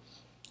actor,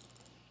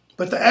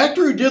 but the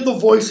actor who did the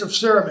voice of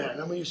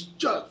Saruman, he's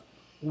just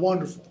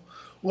wonderful,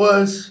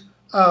 was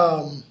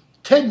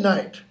Ted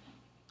Knight,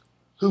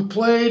 who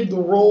played the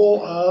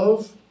role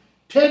of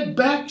Ted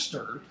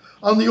Baxter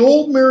on the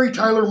old Mary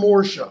Tyler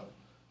Moore show.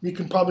 You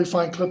can probably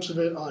find clips of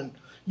it on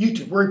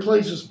YouTube, where he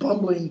plays this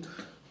bumbling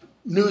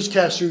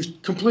newscaster who's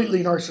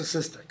completely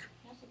narcissistic.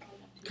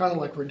 Kind of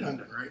like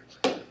redundant, right?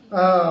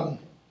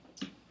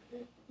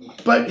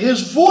 But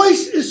his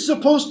voice is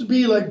supposed to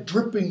be like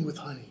dripping with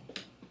honey.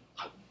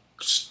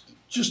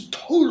 Just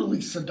totally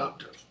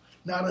seductive.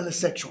 Not in a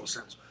sexual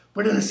sense,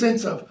 but in a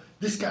sense of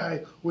this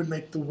guy would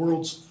make the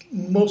world's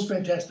most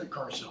fantastic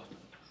car salesman.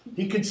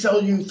 He could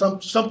sell you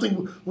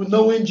something with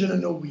no engine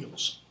and no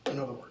wheels, in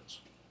other words.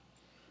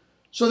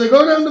 So they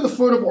go down to the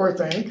foot of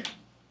Orthanc,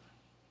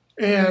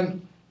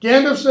 and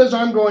Gandalf says,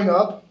 I'm going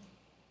up.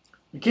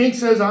 The king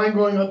says, I'm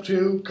going up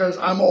too, because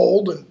I'm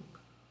old and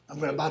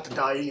I'm about to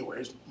die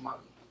anyways.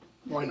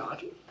 Why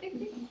not?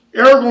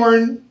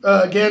 Aragorn,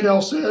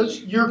 Gandalf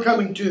says, you're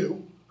coming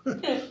too.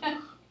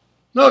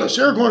 Notice,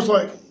 Aragorn's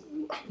like,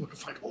 what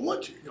if I don't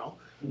want to,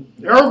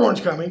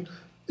 Aragorn's coming.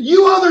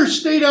 You others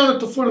stay down at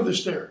the foot of the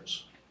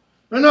stairs.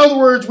 In other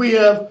words, we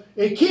have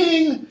a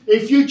king, a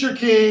future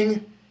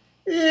king,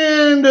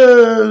 and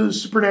a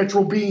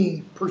supernatural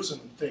being person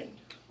thing.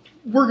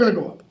 We're going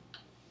to go up.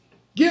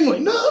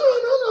 Gimli, no,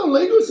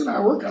 Legolas and I,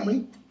 we're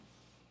coming.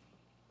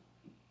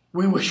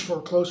 We wish for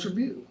a closer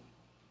view.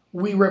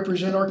 We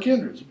represent our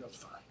kindreds. He goes,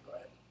 fine, go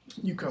ahead.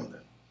 You come then.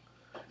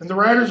 And the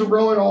riders of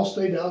Rohan all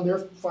stay down there,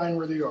 fine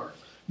where they are.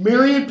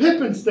 Merry and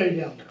Pippin stay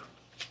down there.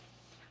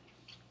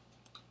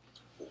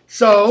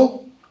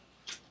 So,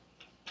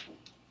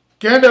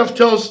 Gandalf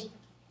tells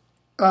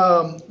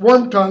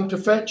Wormtongue to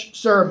fetch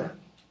Saruman.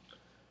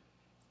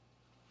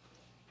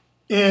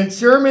 And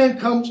Saruman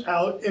comes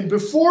out, and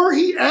before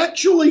he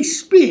actually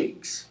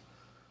speaks,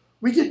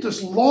 we get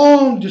this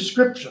long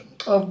description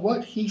of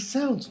what he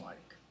sounds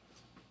like.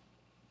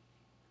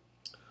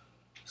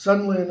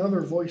 Suddenly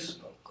another voice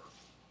spoke,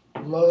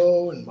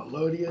 low and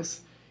melodious,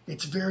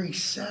 its very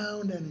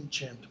sound and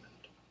enchantment.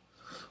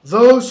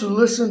 Those who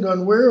listened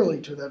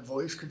unwarily to that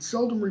voice could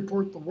seldom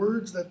report the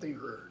words that they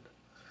heard,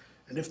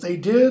 and if they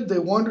did, they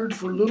wondered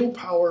for little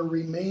power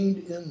remained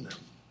in them.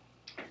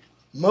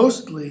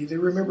 Mostly, they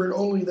remembered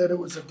only that it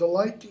was a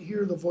delight to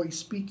hear the voice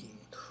speaking.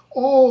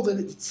 All that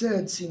it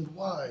said seemed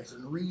wise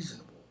and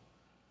reasonable,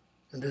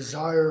 and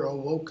desire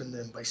awoke in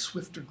them by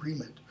swift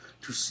agreement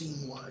to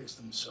seem wise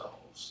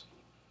themselves.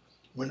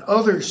 When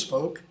others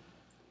spoke,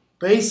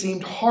 they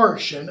seemed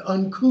harsh and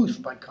uncouth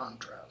by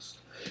contrast.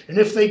 And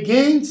if they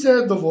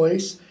gainsaid the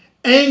voice,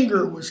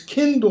 anger was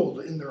kindled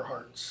in their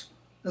hearts,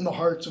 and the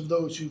hearts of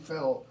those who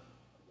fell,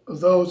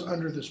 of those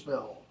under the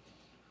spell.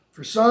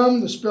 For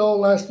some, the spell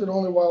lasted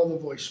only while the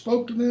voice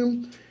spoke to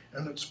them,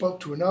 and it spoke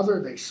to another.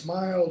 They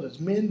smiled as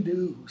men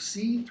do who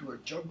see through a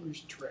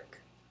juggler's trick,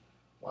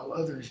 while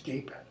others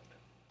gape at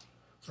it.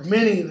 For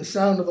many, the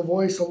sound of the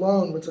voice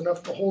alone was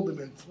enough to hold them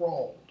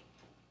enthralled.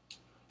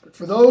 But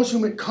for those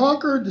whom it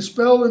conquered, the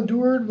spell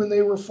endured when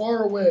they were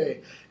far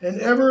away,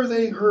 and ever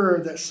they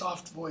heard that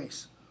soft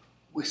voice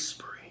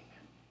whispering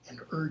and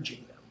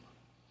urging them.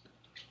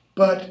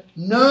 But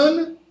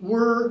none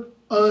were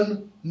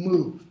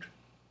unmoved.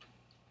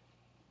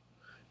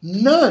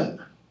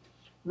 None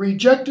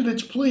rejected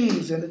its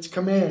pleas and its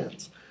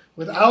commands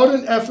without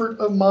an effort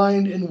of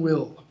mind and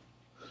will,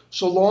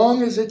 so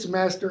long as its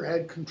master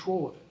had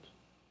control of it.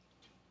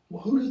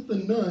 Well, who does the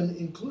none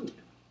include?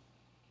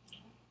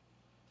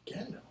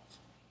 Gandalf.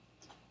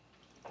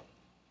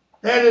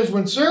 That is,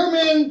 when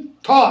Saruman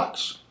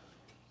talks,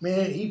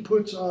 man, he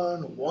puts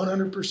on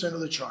 100% of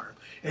the charm.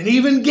 And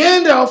even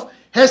Gandalf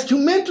has to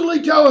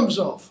mentally tell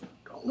himself,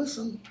 don't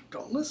listen,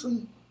 don't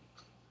listen.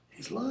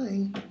 He's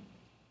lying.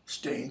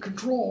 Stay in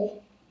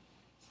control.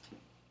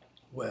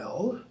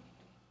 Well,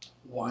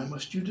 why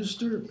must you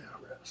disturb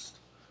my rest?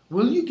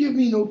 Will you give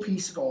me no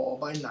peace at all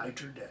by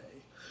night or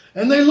day?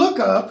 And they look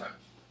up,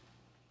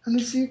 and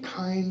they see a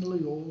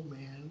kindly old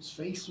man. His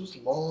face was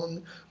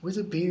long, with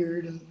a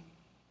beard, and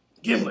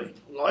Gimli,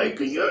 like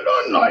and yet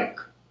unlike.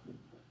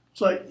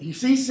 It's like, he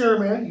sees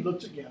Saruman, he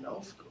looks at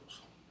Gandalf, goes,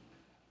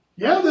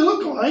 yeah, they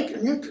look alike,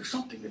 and yet there's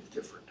something that's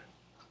different.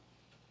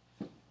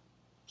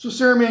 So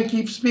Saruman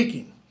keeps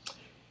speaking.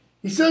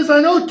 He says, I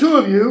know two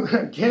of you,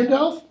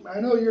 Gandalf, I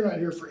know you're not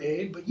here for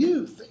aid, but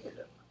you,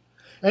 Theoden.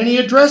 And he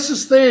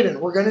addresses Theoden.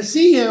 We're going to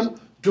see him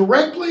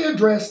directly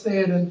address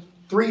Theoden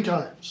 3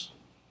 times.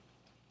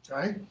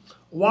 Okay?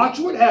 Watch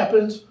what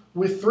happens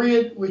with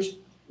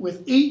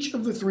each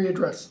of the 3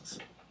 addresses.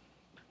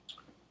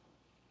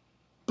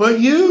 But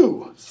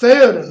you,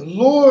 Theoden,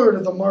 Lord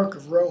of the Mark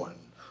of Rohan,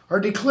 are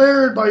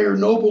declared by your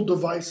noble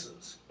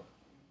devices.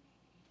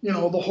 You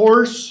know, the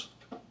horse,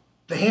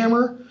 the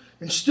hammer,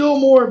 and still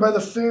more by the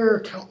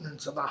fair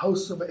countenance of the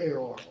house of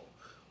Eorl.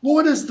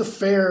 What is the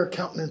fair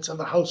countenance of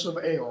the house of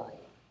Eorl?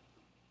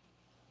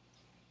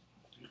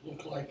 You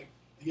look like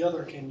the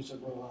other kings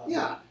of Rohan.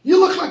 Yeah,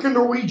 you look like a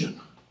Norwegian.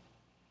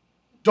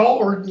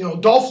 Dolph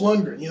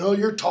Lundgren. You know,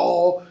 you're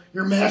tall,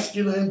 you're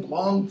masculine,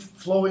 long,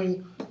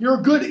 flowing. You're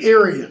a good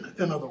Aryan,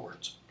 in other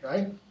words.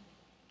 Okay?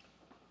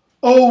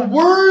 O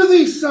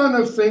worthy son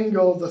of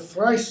Thingol, the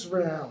thrice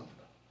renowned,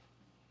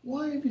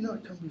 why have you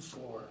not come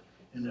before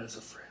and as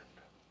a friend?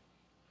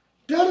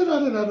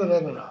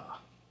 Da-da-da-da-da-da-da-da.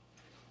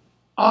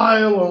 I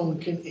alone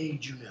can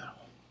aid you now.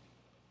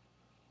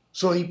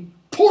 So he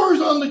pours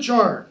on the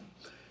charm.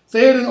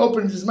 Theoden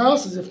opens his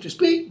mouth as if to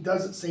speak,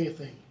 doesn't say a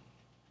thing.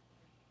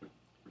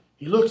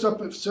 He looks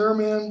up at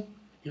Saruman.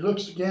 He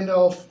looks at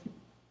Gandalf.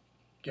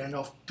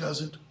 Gandalf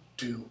doesn't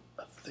do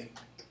a thing.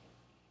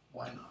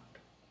 Why not?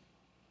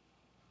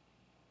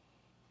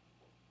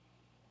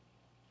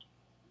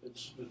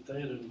 It's that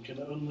Theoden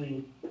can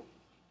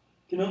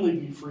only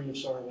be free of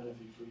Saruman if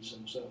he frees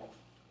himself.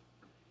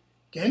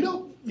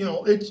 Gandalf, you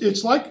know,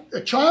 it's like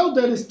a child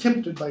that is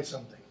tempted by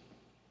something.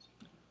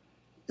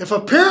 If a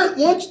parent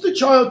wants the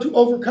child to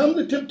overcome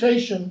the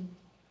temptation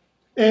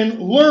and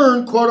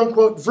learn, quote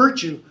unquote,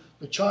 virtue,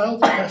 the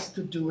child has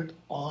to do it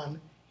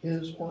on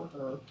his or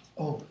her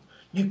own.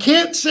 You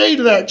can't say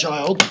to that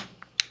child,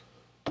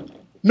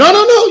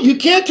 no, you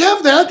can't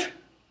have that.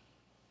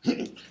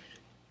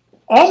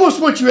 Almost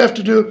what you have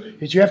to do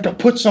is you have to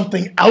put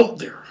something out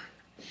there.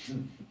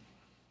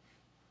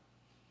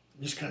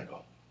 Just kind of go,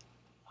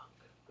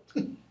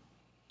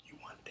 you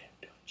want that,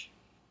 don't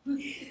you?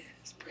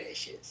 Yes,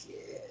 precious,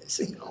 yes.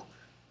 You know,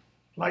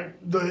 like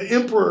the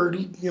emperor,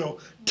 you know,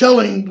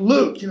 telling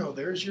Luke, you know,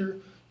 there's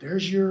your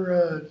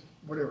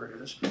whatever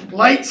it is,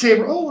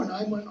 lightsaber. Oh, and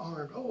I'm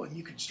unarmed. Oh, and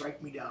you can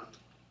strike me down.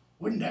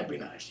 Wouldn't that be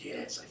nice?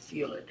 Yes, I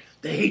feel it.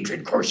 The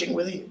hatred coursing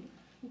within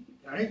you.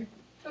 Right?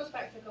 Goes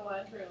back to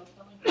Galadriel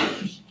telling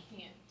her she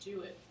can't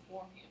do it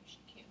for him. She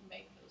can't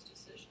make those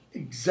decisions.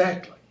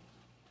 Exactly.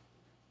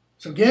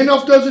 So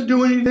Gandalf doesn't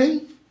do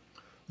anything.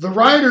 The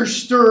riders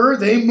stir.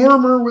 They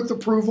murmur with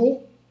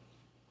approval.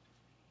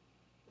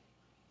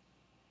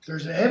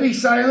 There's a heavy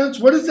silence.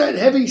 What does that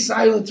heavy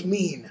silence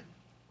mean?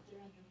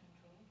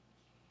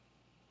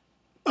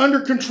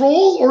 Under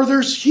control, or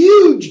there's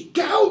huge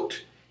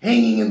doubt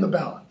hanging in the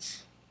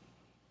balance.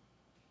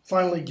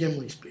 Finally,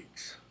 Gimli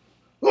speaks.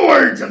 The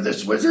words of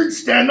this wizard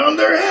stand on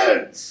their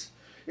heads.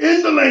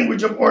 In the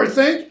language of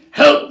Orthanc,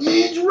 help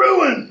means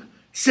ruin.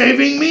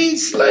 Saving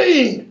means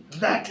slaying.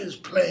 That is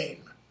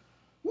plain.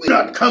 We do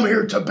not come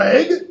here to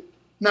beg.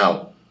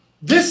 Now,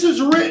 this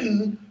is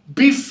written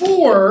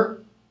before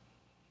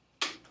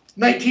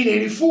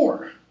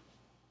 1984,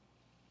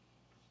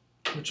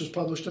 which was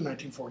published in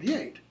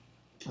 1948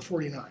 or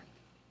 49.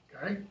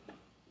 Okay?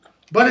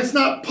 But it's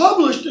not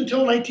published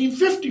until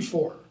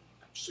 1954.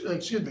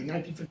 Excuse me,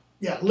 1950.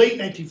 Yeah, late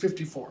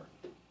 1954.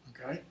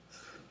 Okay?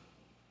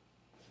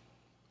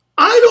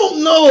 I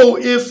don't know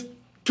if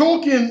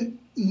Tolkien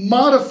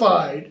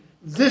modified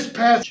this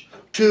passage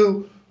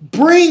to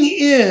bring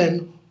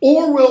in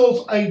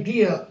Orwell's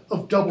idea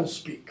of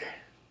doublespeak.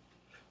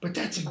 But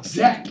that's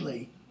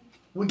exactly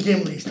what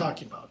Gimli is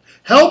talking about.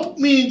 Help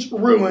means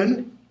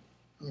ruin.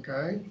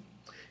 Okay?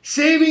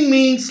 Saving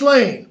means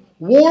slaying.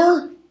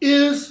 War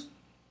is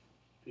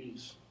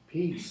Peace.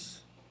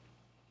 peace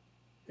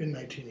in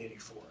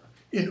 1984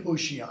 in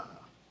Oceania.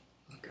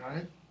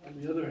 Okay?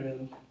 On the other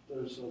hand,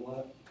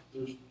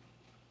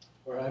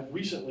 I've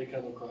recently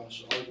come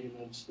across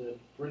arguments that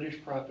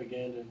British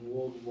propaganda in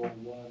World War I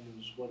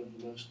was one of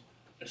the most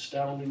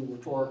astounding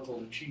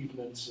rhetorical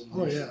achievements in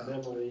recent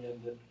memory,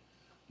 and that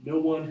no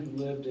one who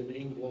lived in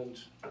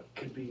England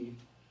could be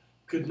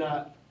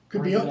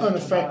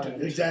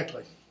unaffected.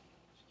 Exactly.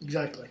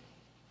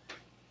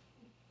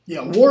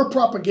 Yeah, war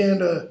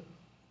propaganda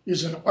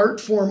is an art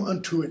form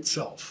unto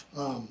itself.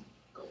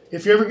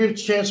 If you ever get a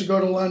chance to go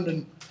to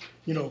London,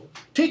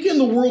 take in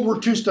the World War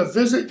II stuff.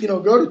 Visit,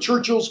 go to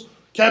Churchill's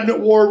Cabinet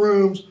War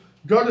Rooms.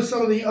 Go to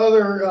some of the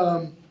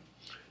other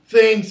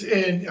things,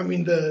 and I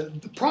mean the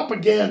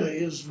propaganda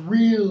is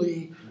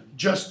really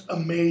just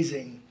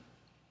amazing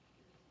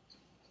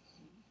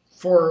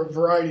for a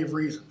variety of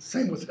reasons.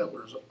 Same with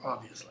Hitler's,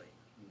 obviously.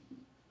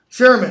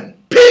 Saruman,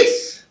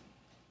 peace.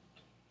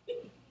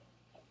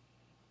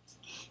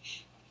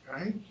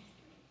 Okay?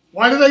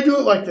 Why did I do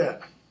it like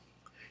that?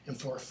 And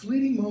for a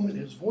fleeting moment,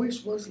 his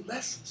voice was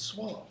less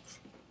suave.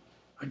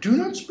 I do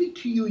not speak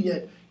to you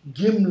yet,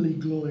 Gimli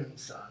Gloin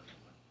son.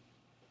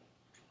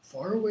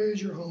 Far away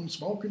is your home,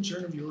 small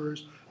concern of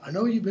yours. I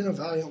know you've been a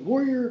valiant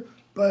warrior,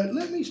 but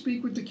let me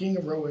speak with the king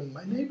of Rohan,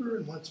 my neighbor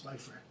and once my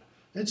friend.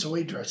 And so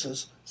he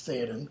addresses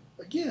Theoden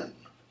again.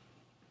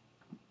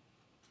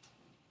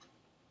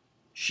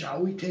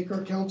 Shall we take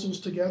our counsels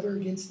together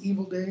against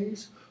evil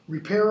days,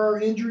 repair our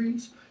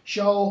injuries?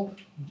 Shall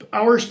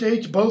our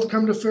states both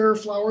come to fairer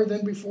flower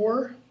than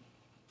before?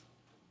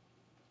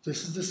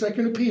 This is the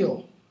second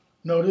appeal.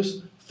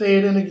 Notice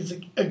Theoden is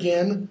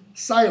again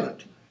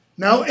silent.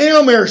 Now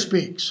Eomer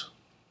speaks.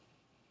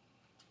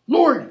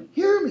 Lord,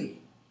 hear me.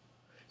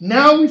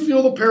 Now we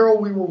feel the peril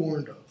we were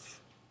warned of.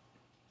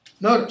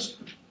 Notice,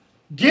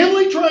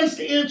 Gimli tries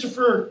to answer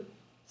for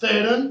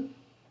Theoden.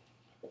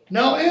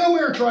 Now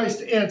Eomer tries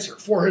to answer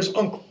for his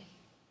uncle.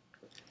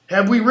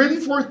 Have we ridden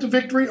forth to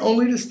victory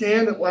only to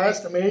stand at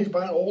last amazed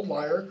by an old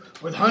liar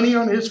with honey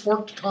on his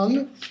forked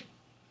tongue?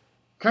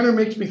 Kind of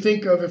makes me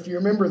think of, if you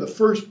remember the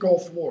first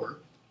Gulf War.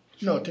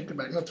 No, take it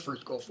back, not the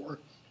first Gulf War.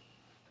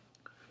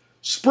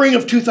 Spring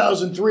of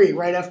 2003,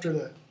 right after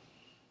the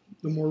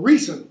more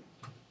recent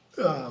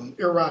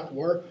Iraq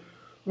War,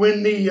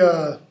 when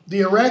the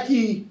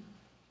Iraqi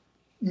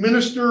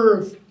Minister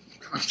of,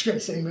 I was going to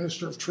say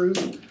Minister of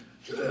Truth,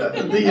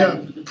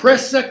 the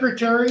press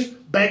secretary,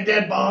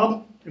 Baghdad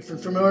Bob, if you're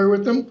familiar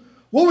with them,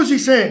 what was he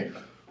saying?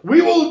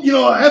 We will,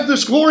 have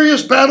this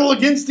glorious battle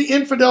against the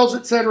infidels,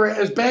 etc.,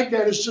 as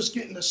Baghdad is just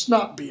getting the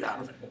snot beat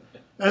out of it.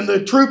 And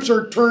the troops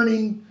are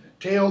turning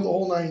tail the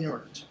whole 9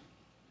 yards.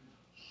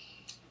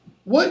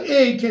 What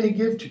aid can he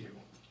give to you?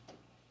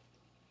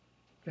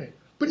 Okay.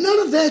 But none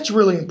of that's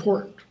really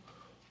important.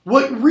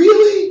 What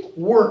really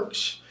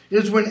works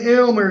is when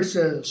Eomer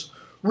says,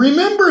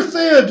 remember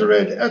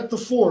Theodred at the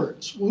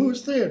fords. Well, who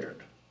is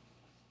Theodred?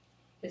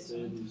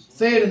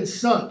 Theoden's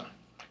son.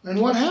 And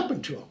what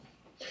happened to him?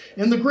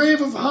 In the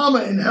grave of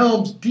Hama in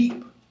Helm's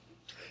Deep,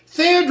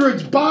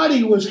 Theodred's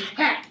body was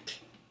hacked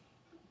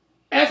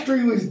after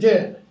he was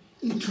dead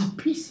into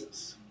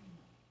pieces,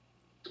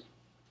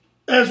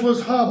 as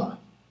was Hama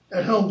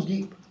at Helm's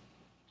Deep.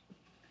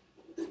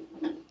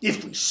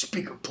 If we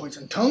speak of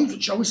poisoned tongues,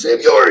 what shall we say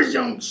of yours,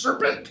 young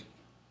serpent?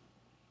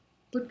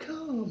 But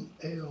come,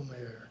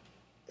 Eomer,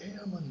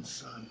 Eamon's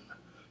son.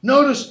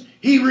 Notice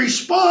he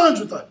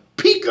responds with a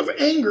peak of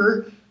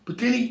anger, but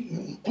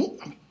then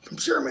I'm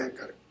sure, man,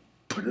 got to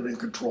put it in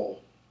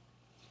control.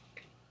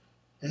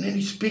 And then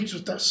he speaks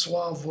with that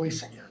suave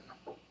voice again.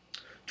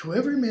 To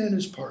every man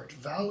his part,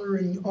 valor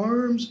in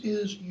arms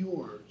is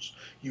yours.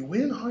 You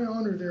win high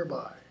honor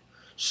thereby.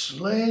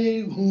 Slay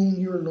whom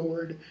your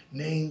Lord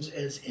names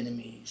as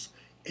enemies,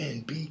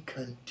 and be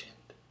content.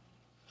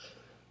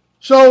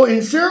 So, in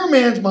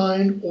Saruman's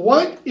mind,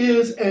 what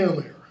is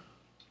Eomer?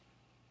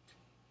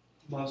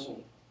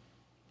 Muscle.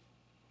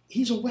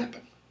 He's a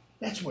weapon.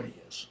 That's what he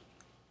is.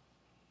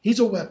 He's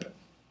a weapon.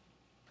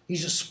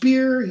 He's a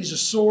spear, he's a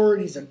sword,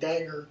 he's a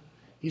dagger,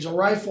 he's a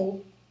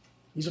rifle,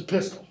 he's a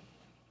pistol.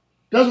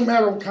 Doesn't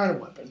matter what kind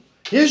of weapon.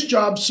 His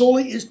job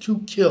solely is to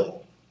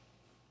kill.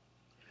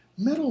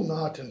 Meddle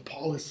not in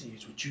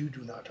policies which you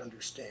do not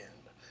understand.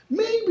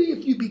 Maybe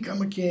if you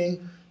become a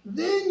king,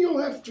 then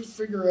you'll have to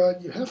figure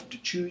out, you have to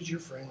choose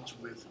your friends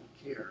with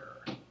care.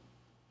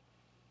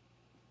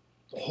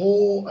 The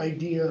whole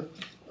idea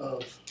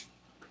of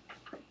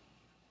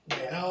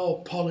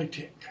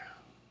realpolitik.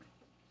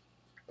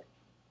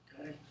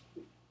 Okay?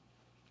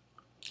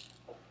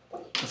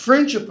 The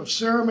friendship of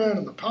Saruman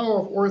and the power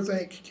of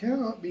Orthanc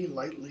cannot be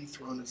lightly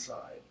thrown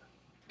aside.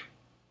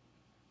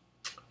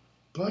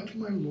 But,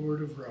 my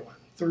lord of Rowan,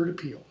 third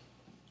appeal.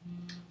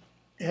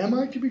 Am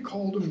I to be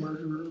called a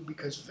murderer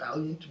because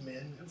valiant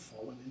men have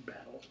fallen in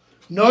battle?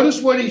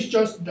 Notice what he's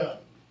just done.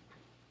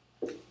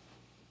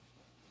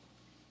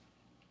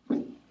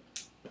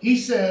 He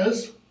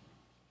says,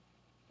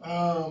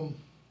 war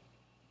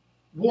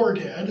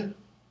dead.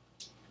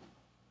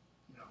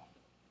 No.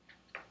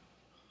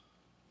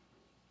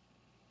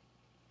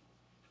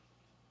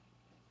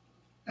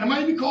 Am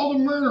I to be called a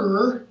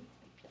murderer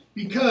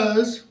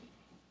because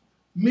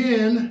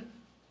men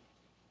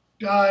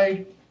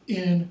died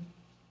in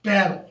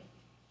battle?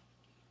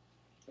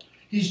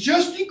 He's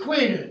just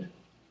equated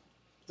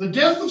the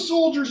death of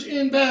soldiers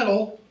in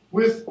battle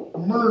with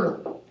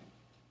murder.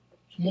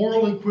 It's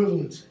moral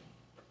equivalency.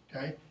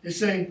 Okay? It's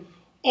saying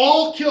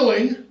all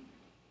killing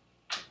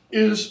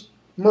is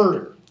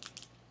murder.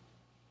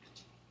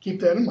 Keep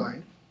that in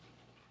mind.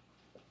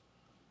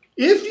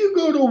 If you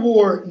go to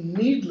war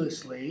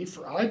needlessly,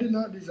 for I did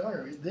not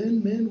desire it,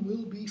 then men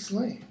will be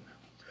slain.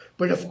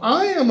 But if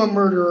I am a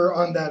murderer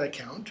on that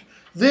account,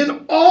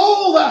 then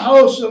all the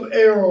house of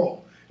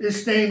Eorl is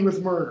stained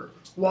with murder.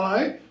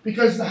 Why?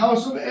 Because the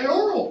house of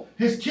Eorl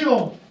has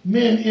killed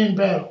men in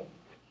battle.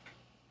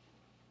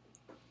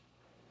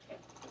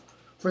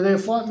 For they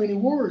have fought many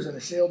wars and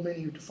assailed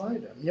many who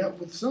defied them. Yet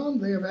with some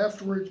they have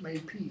afterwards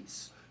made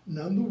peace,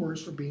 none the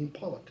worse for being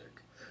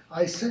politic.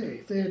 I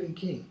say, Theoden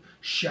king,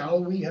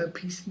 shall we have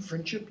peace and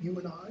friendship, you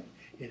and I?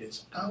 It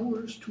is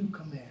ours to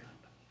command.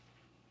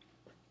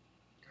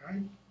 Okay?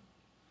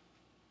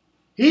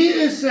 He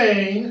is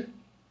saying,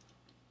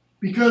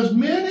 because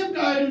men have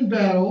died in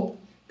battle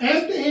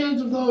at the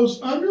hands of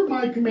those under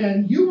my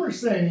command, you are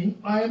saying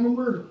I am a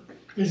murderer.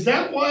 Is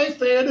that why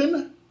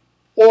Theoden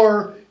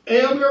or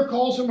Eomer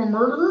calls him a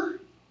murderer?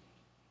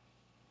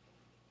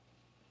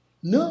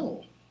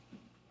 No.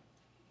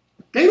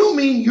 They don't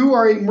mean you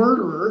are a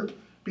murderer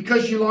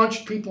because you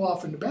launched people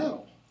off into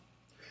battle.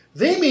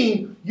 They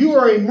mean you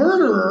are a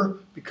murderer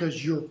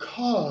because your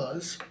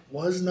cause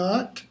was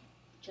not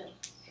just.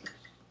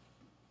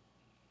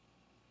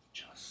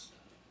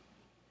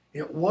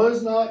 It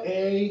was not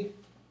a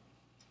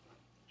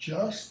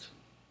just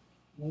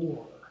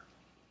war.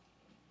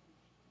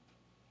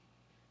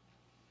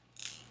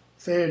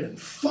 Theoden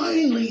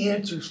finally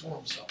answers for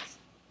himself.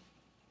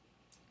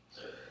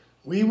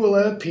 We will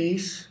have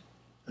peace.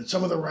 And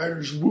some of the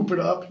writers whoop it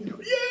up.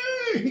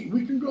 Yay,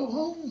 we can go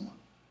home.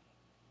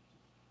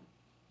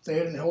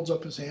 Theoden holds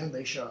up his hand.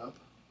 They shut up.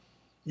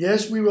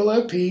 Yes, we will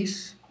have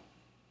peace.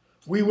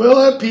 We will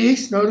have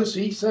peace. Notice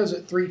he says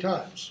it 3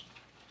 times.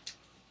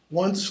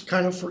 Once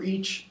kind of for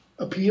each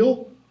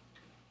appeal.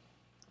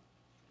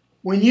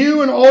 When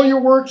you and all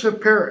your works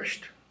have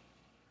perished,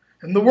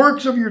 and the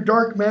works of your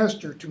dark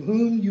master to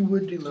whom you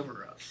would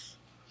deliver us.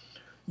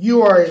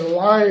 You are a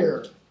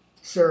liar,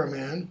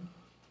 Saruman,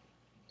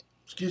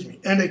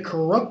 and a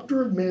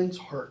corrupter of men's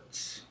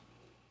hearts.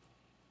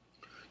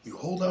 You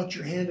hold out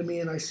your hand to me,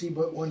 and I see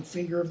but one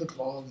finger of the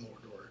claw of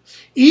Mordor.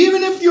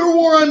 Even if your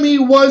war on me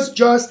was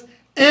just,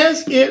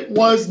 as it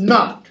was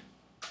not.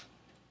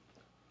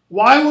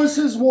 Why was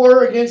his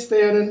war against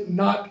Theoden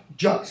not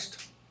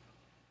just?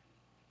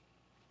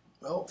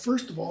 Well,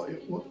 first of all,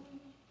 it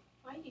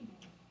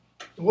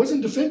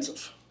wasn't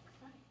defensive.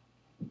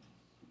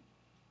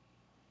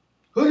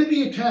 Who did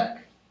he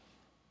attack?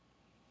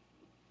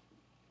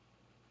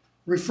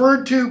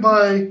 Referred to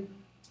by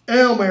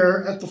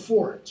Eomer at the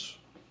forts.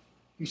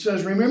 He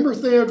says, remember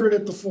Theodred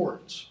at the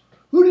forts.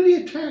 Who did he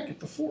attack at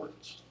the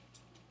forts?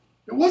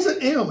 It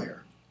wasn't Eomer.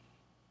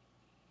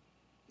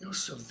 It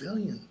was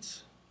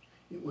civilians.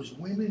 It was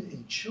women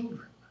and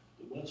children.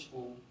 It was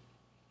full.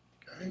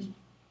 Okay?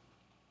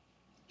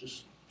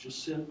 Just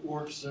sent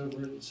orcs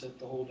over it and set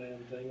the whole damn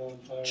thing on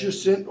fire.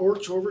 Just sent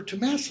orcs over to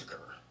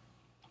massacre.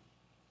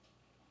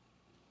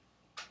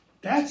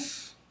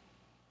 That's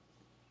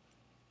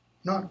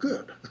not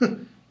good.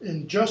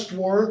 In just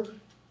war,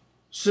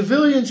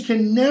 civilians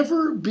can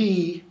never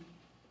be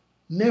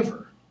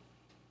the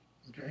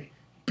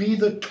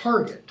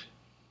target.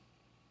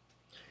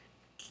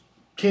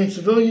 Can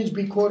civilians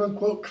be quote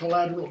unquote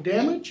collateral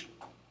damage?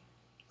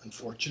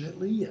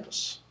 Unfortunately,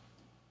 yes.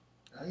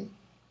 Okay?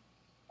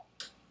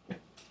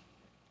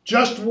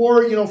 Just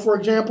war, for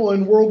example,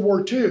 in World War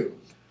II,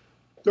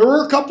 there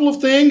were a couple of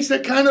things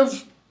that kind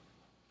of,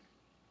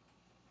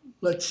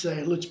 let's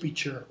be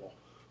charitable,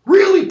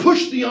 really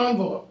pushed the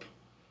envelope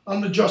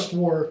on the just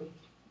war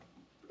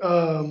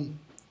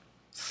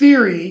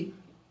theory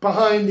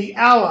behind the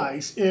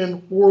Allies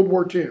in World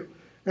War II.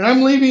 And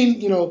I'm leaving,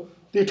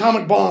 the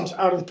atomic bombs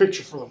out of the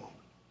picture for the moment.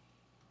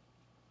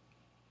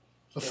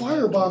 The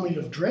firebombing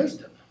of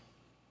Dresden.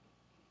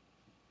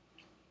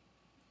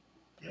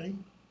 Okay?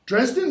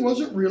 Dresden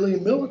wasn't really a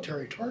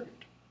military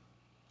target.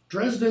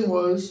 Dresden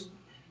was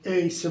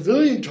a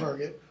civilian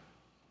target.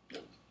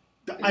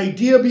 The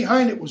idea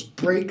behind it was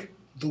break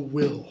the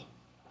will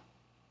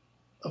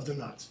of the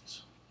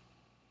Nazis.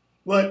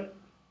 What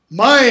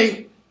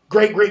my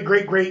great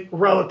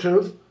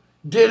relative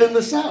did in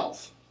the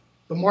South,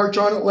 the March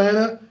on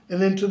Atlanta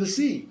and then to the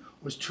sea,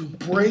 was to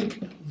break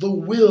the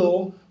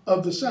will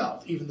of the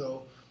South, even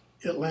though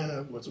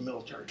Atlanta was a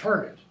military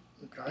target.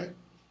 Okay?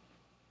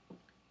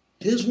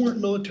 His weren't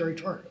military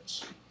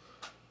targets.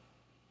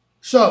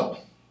 So,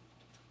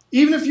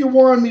 even if your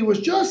war on me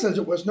was just as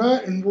it was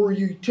not, and were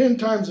you 10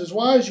 times as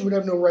wise, you would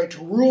have no right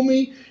to rule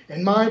me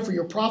and mine for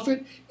your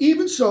profit.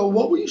 Even so,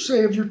 what will you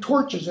say of your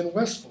torches in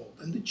Westfold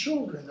and the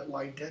children that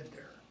lie dead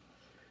there?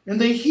 And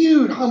they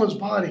hewed Hamma's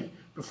body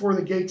before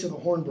the gates of the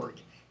Hornburg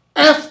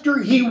after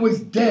he was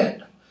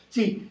dead.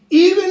 See,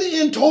 even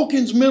in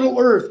Tolkien's Middle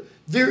Earth,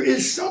 there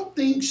is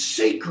something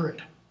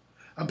sacred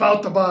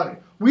about the body.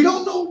 We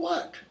don't know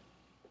what.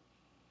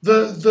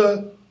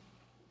 The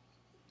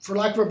for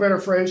lack of a better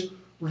phrase,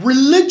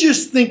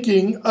 religious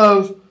thinking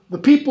of the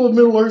people of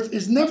Middle Earth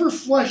is never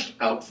fleshed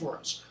out for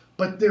us.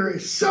 But there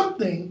is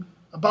something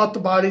about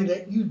the body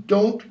that you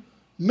don't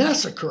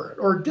massacre it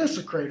or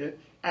desecrate it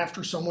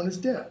after someone is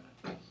dead.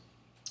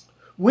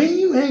 When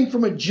you hang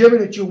from a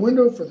gibbet at your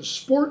window for the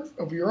sport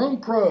of your own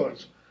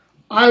crows,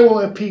 I will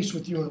have peace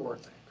with you in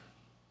Orthanc.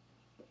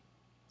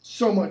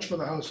 So much for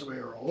the house of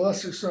Errol.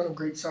 Lesser son of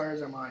great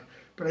sires am I,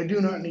 but I do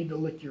not need to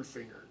lick your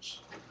fingers.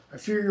 I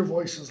fear your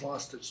voice has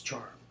lost its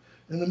charm.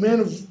 And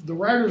the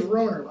riders of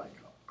Rohan are like,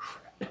 oh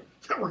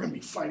crap, we're going to be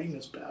fighting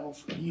this battle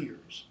for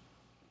years.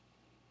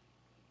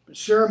 But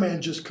Saruman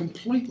just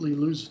completely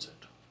loses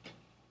it.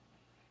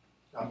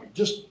 I mean,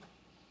 just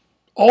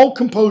all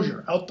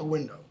composure out the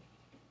window.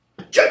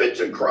 Gibbets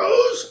and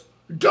crows,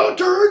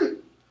 dotard.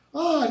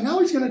 Now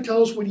he's going to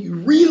tell us what he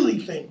really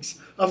thinks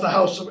of the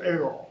house of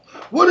Errol.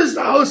 What is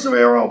the house of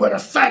Errol but a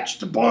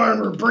thatched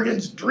barn where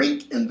brigands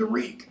drink in the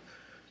reek?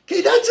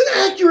 Okay, that's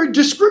an accurate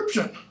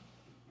description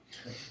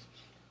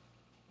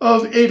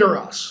of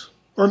Aedoras,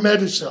 or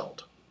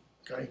Meduseld.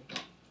 Okay?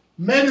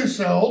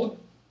 Meduseld,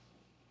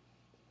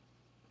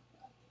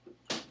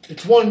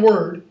 it's one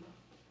word.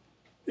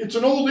 It's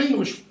an Old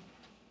English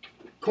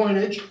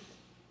coinage.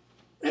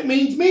 It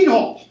means meat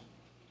hall.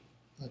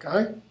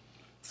 Okay?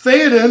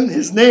 Theoden,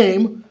 his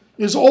name,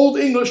 is Old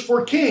English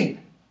for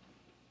king.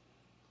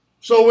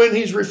 So when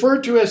he's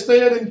referred to as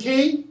Theoden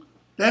king,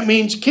 that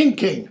means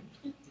king.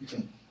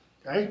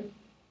 Okay?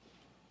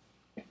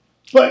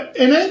 But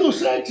in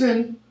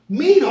Anglo-Saxon,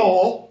 meat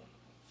hall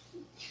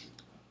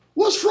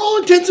was for all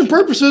intents and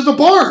purposes a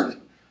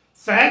barn,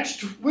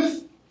 thatched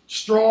with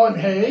straw and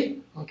hay,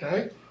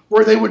 okay,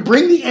 where they would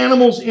bring the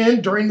animals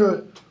in during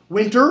the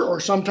winter or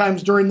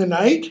sometimes during the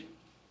night,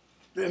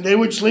 and they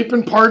would sleep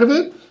in part of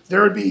it.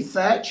 There would be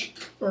thatch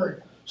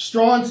or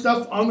straw and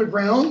stuff on the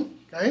ground,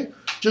 okay,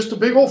 just a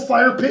big old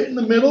fire pit in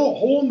the middle, a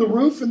hole in the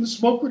roof, and the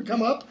smoke would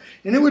come up,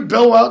 and it would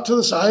billow out to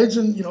the sides,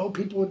 and,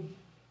 people would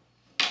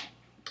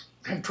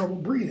have trouble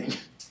breathing.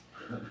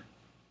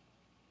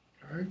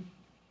 Right.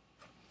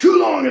 Too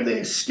long have they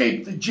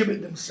escaped the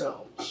gibbet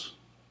themselves.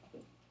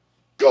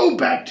 Go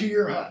back to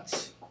your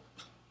huts.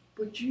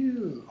 But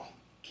you,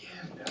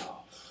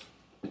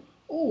 Gandalf,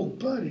 old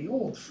buddy,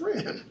 old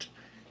friend,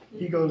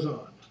 he goes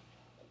on.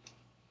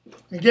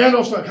 And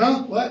Gandalf's like,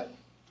 huh? What?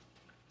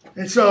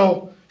 And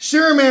so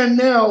Saruman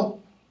now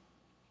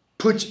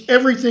puts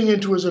everything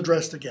into his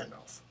address to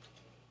Gandalf.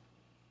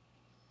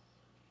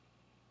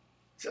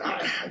 He said,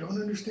 I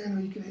don't understand how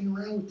you can hang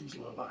around with these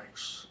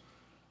lowlifes.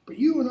 But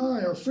you and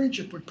I, our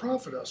friendship would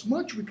profit us.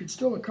 Much we could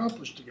still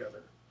accomplish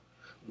together.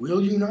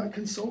 Will you not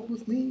consult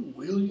with me?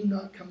 Will you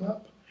not come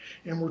up?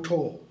 And we're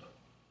told.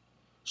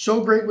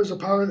 So great was the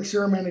power that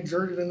Saruman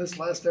exerted in this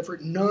last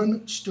effort,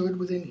 none stood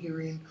within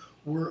hearing,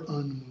 were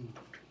unmoved.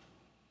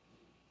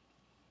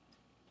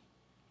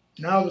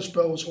 Now the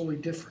spell was wholly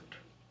different.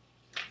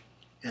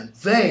 And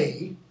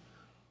they,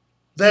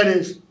 that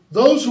is,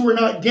 those who were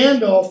not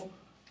Gandalf,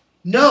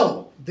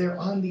 know they're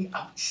on the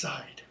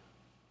outside.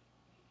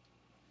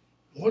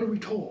 What are we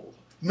told?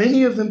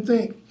 Many of them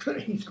think,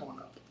 he's going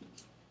up.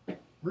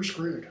 We're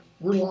screwed.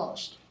 We're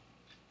lost.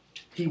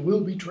 He will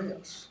betray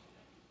us.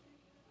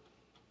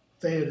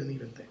 Theoden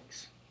even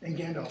thinks. And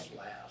Gandalf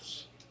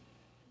laughs.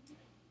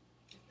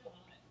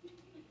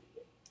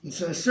 And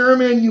says,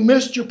 Saruman, you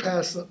missed your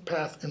path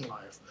in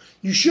life.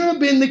 You should have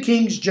been the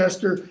king's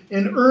jester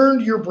and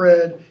earned your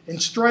bread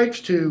and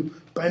stripes too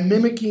by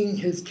mimicking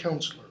his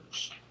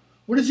counselors.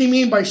 What does he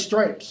mean by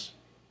stripes?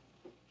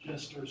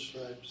 Jester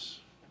stripes.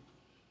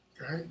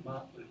 Okay.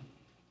 Motley.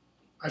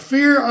 I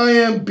fear I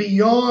am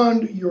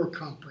beyond your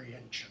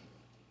comprehension.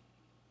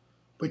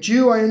 But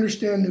you, I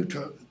understand,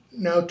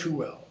 now too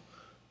well.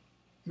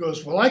 He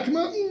goes, will I come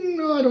out?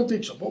 No, I don't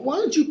think so. But why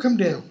don't you come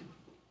down?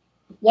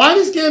 Why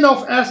does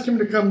Gandalf ask him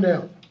to come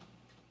down?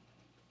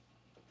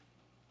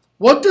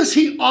 What does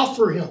he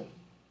offer him?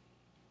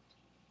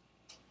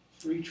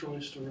 Free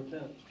choice to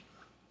repent.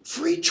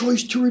 Free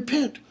choice to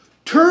repent.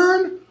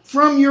 Turn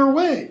from your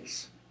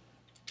ways.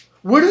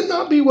 Would it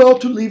not be well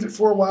to leave it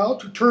for a while,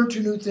 to turn to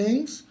new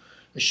things?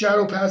 The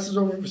shadow passes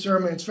over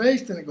Saruman's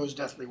face, then it goes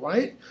deathly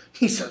white.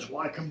 He says,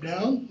 why come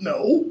down?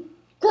 No,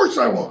 of course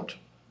I won't.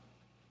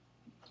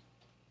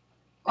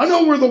 I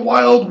know where the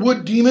wild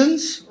wood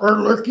demons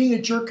are lurking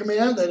at your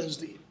command. That is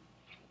the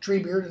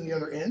Treebeard and the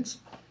other Ents.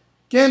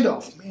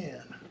 Gandalf,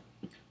 man,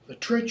 the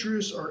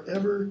treacherous are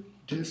ever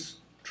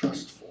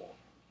distrustful.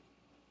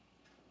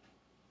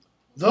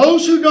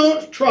 Those who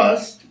don't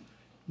trust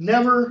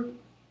never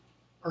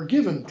are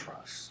given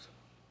trust.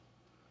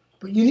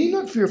 But you need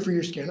not fear for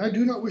your skin. I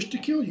do not wish to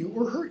kill you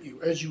or hurt you,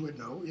 as you would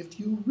know if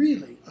you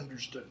really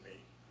understood me.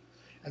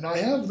 And I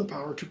have the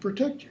power to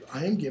protect you.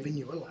 I am giving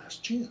you a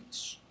last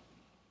chance.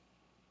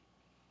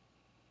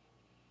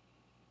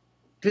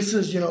 This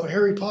is,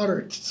 Harry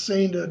Potter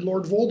saying to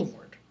Lord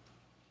Voldemort,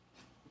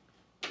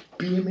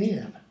 be a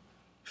man.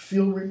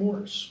 Feel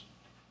remorse.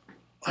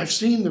 I've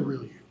seen the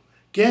real you.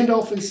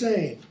 Gandalf is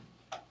saying,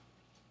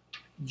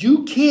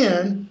 you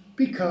can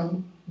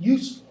become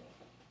useful.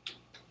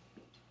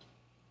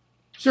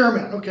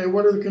 Saruman, okay,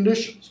 what are the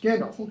conditions?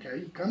 Gandalf, okay,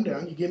 you come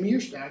down, you give me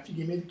your staff, you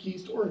give me the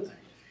keys to Orthanc.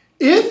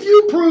 If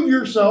you prove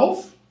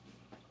yourself,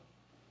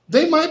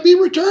 they might be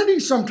returning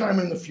sometime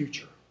in the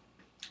future.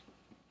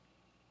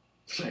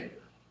 Say,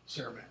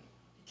 Saruman,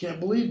 you can't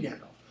believe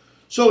Gandalf.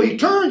 So he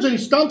turns and he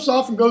stumps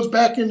off and goes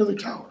back into the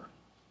tower.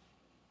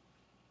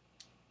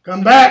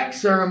 Come back,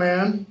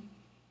 Saruman.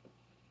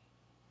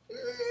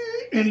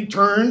 And he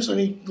turns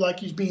and like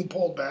he's being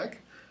pulled back.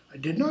 I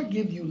did not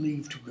give you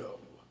leave to go.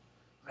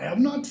 I have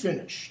not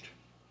finished.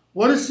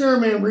 What does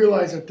Saruman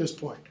realize at this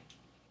point?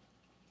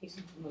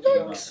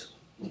 Thanks.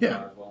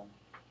 Yeah.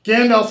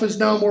 Gandalf is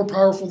now more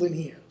powerful than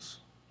he is.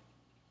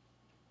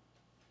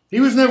 He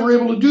was never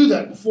able to do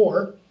that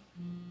before.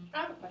 I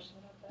have a question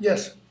about that.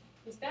 Yes.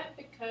 Is that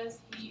because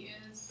he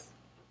is,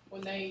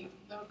 when the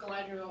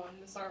Galadriel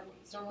and the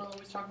Saruman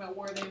was talking about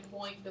where they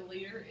appoint the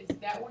leader, is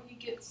that where he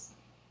gets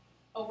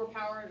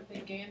overpowered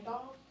than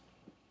Gandalf?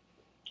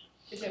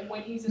 Is it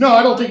when he's... No,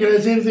 I don't think it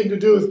has anything to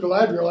do with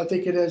Galadriel. I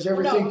think it has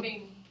everything... No, I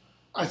mean...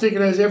 I think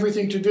it has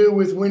everything to do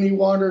with when he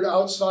wandered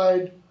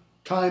outside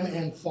time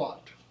and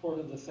thought. Part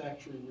of the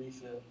factory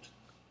refit.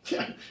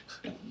 Yeah.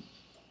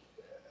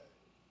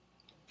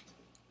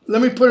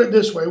 Let me put it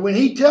this way. When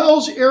he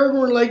tells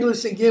Aragorn,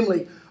 Legolas, and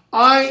Gimli,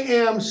 I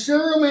am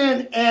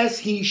Saruman as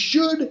he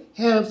should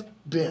have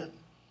been.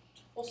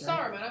 Well,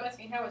 Saruman, I'm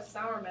asking, how is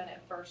Saruman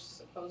at first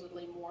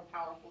supposedly more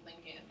powerful than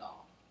Gandalf?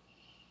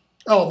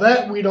 Oh,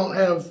 that we don't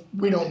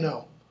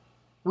know.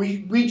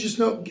 We just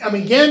know,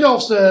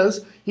 Gandalf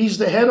says he's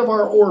the head of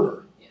our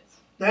order. Yes.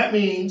 That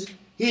means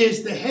he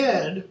is the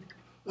head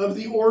of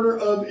the Order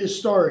of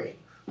Istari.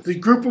 The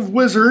group of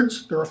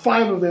wizards, there are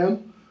 5 of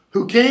them,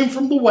 who came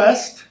from the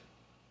west,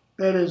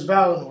 that is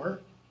Valinor,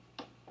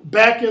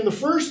 back in the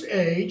First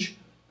Age,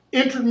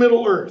 entered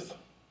Middle-earth.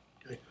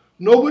 Okay.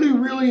 Nobody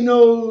really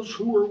knows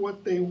who or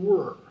what they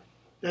were.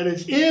 That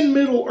is, in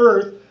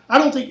Middle-earth, I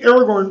don't think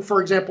Aragorn,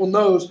 for example,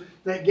 knows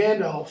that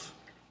Gandalf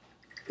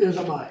is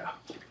a Maya.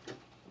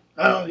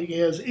 I don't think he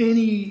has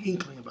any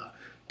inkling about it.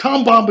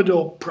 Tom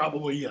Bombadil,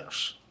 probably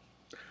yes.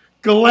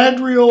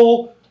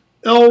 Galadriel,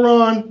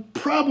 Elrond,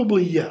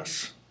 probably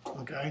yes.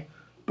 Okay?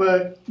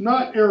 But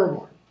not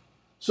Aragorn.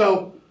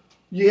 So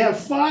you have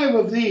 5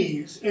 of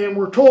these, and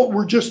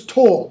we're just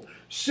told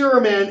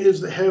Saruman is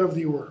the head of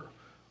the order.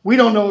 We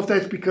don't know if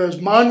that's because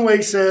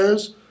Manwë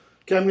says,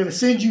 okay, I'm going to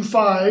send you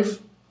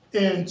 5,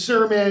 and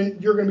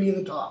Saruman, you're going to be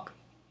in the top.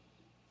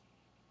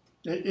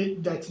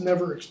 That's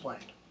never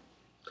explained.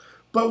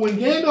 But when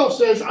Gandalf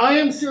says, I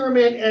am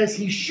Saruman as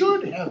he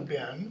should have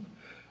been,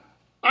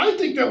 I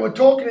think that what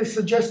Tolkien is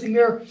suggesting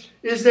there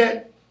is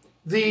that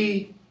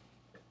the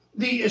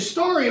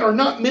Istari are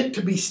not meant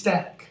to be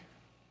static.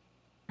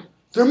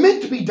 They're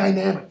meant to be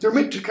dynamic. They're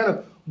meant to kind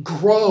of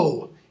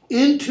grow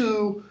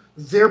into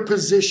their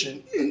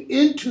position,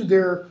 into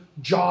their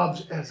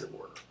jobs, as it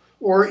were,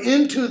 or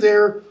into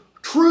their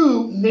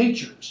true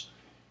natures.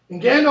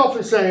 And Gandalf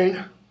is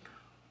saying,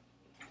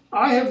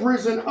 I have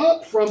risen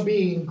up from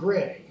being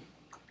gray.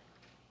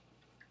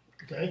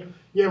 Okay?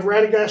 You have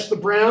Radagast the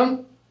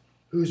Brown,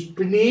 who's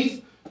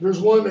beneath. There's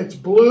one that's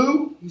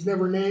blue. He's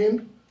never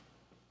named.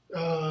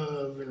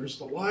 There's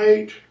the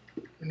white.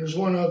 And there's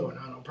one other one.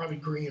 I don't know, probably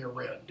green or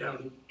red.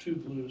 Down. 2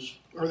 blues.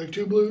 Are there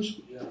 2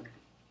 blues? Yeah.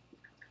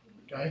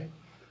 Okay.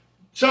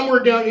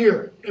 Somewhere down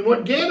here. And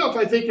what Gandalf,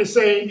 I think, is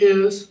saying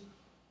is,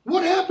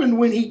 what happened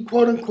when he,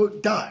 quote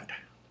unquote, died?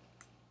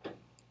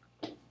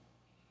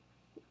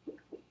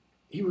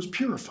 He was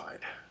purified.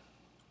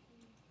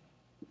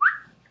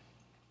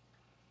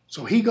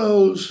 So he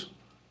goes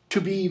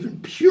to be even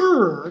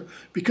purer,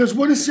 because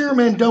what has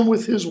Saruman done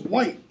with his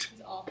white?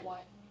 He's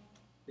off-white.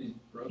 He's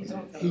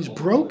broken. He's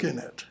broken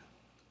it.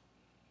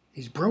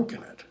 He's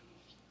broken it.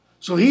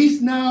 So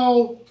he's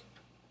now,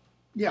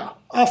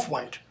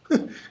 off-white.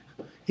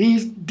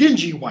 He's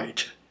dingy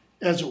white,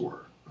 as it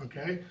were.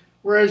 Okay?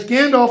 Whereas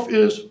Gandalf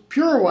is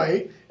pure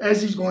white,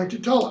 as he's going to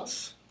tell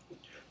us.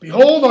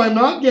 Behold, I am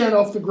not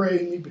Gandalf the Grey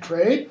whom he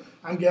betrayed.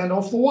 I'm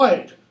Gandalf the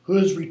White, who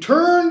has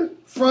returned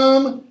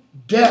from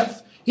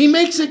death. He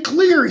makes it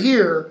clear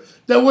here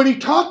that what he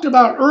talked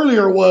about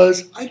earlier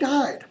was, I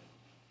died,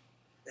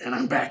 and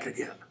I'm back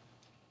again.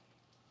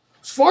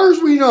 As far as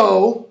we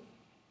know,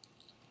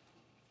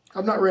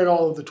 I've not read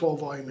all of the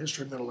 12-volume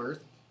history of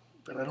Middle-earth,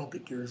 but I don't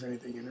think there's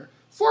anything in there.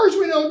 As far as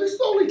we know, this is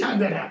the only time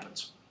that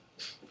happens.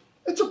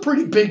 It's a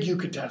pretty big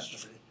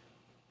eucatastrophe.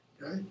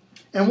 Okay?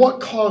 And what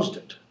caused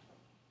it?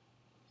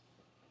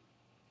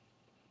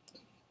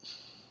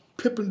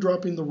 Pippin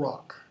dropping the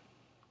rock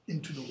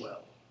into the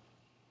well.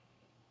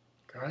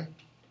 Okay?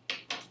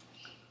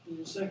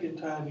 The second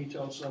time he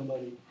tells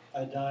somebody,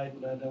 I died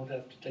and I don't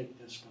have to take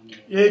this from you.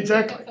 Yeah,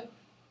 exactly.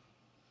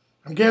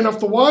 I'm Gandalf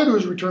the White, who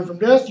has returned from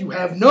death. You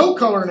have no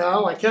color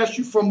now. I cast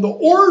you from the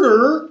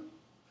order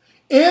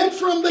and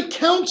from the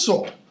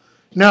council.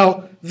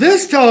 Now,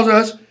 this tells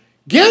us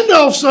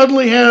Gandalf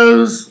suddenly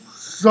has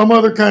some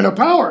other kind of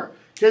power.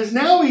 Because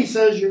now he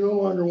says you're no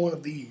longer one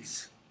of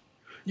these.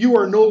 You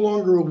are no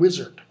longer a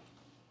wizard.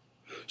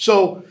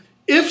 So,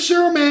 if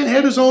Saruman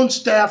had his own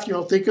staff,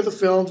 think of the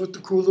films with the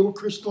cool little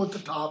crystal at the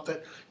top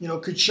that,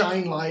 could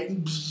shine light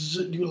and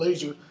do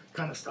laser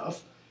kind of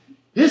stuff.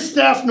 His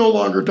staff no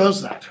longer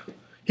does that.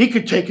 He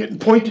could take it and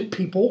point at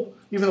people,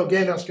 even though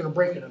Gandalf's going to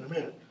break it in a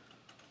minute.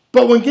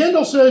 But when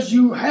Gandalf says,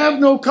 you have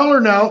no color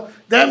now,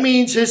 that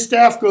means his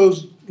staff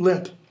goes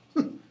limp.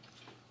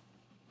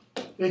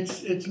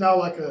 It's now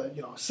like a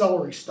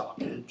celery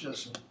stalk.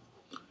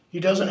 He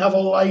doesn't have a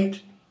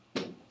light.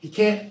 He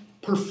can't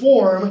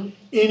perform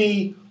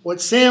any,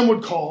 what Sam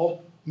would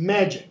call,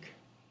 magic.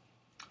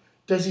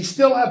 Does he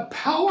still have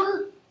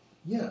power?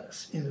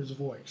 Yes, in his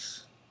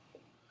voice.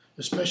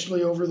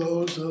 Especially over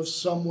those of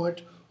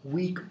somewhat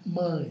weak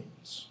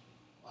minds.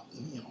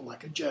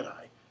 Like a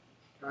Jedi.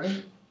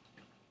 Right?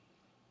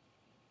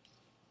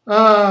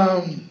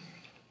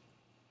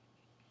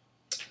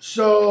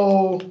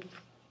 So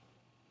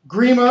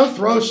Grima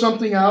throws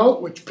something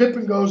out, which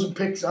Pippin goes and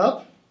picks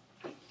up.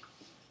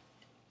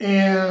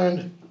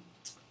 And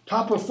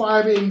top of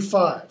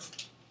 585.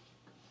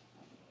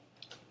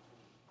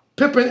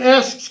 Pippin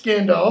asks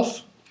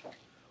Gandalf,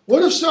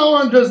 what if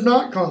Sauron does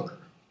not conquer?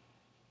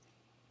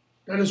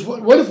 That is,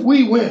 what if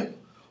we win?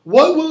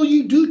 What will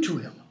you do to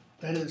him?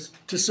 That is,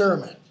 to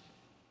Saruman.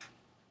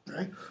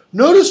 Right?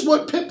 Notice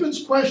what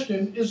Pippin's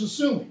question is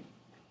assuming.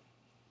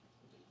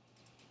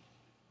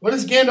 What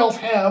does Gandalf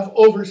have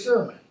over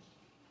Saruman?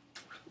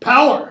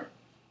 Power.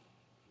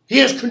 He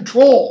has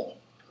control.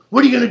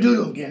 What are you going to do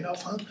to him,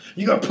 Gandalf? Huh?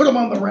 You going to put him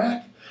on the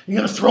rack? You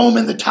going to throw him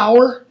in the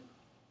Tower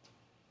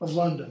of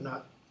London?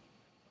 Not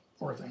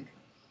Orthanc.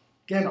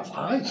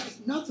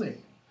 Gandalf,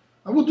 nothing.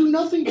 I will do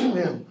nothing to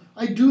him.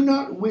 I do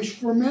not wish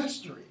for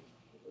mastery.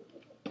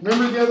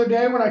 Remember the other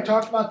day when I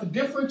talked about the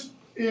difference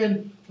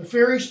in the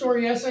fairy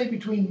story essay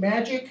between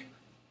magic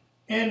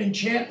and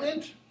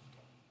enchantment?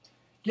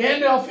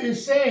 Gandalf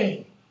is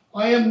saying,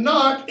 I am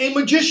not a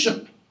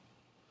magician.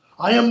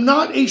 I am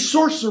not a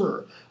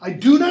sorcerer. I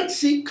do not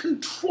seek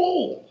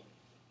control.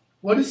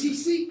 What does he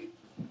seek?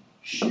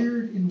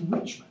 Shared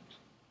enrichment.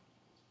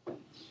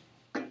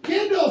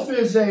 Gandalf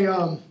is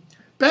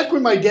back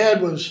when my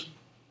dad was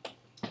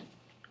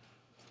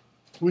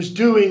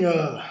doing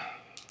a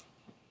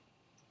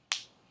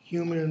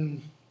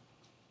human,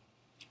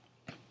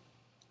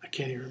 I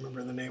can't even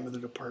remember the name of the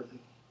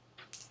department,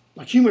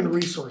 like human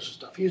resources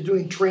stuff. He was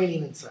doing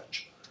training and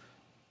such.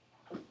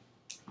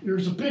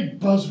 There's a big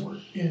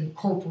buzzword in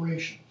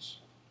corporations,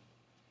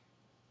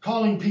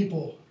 calling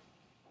people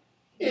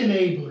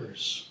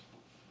enablers.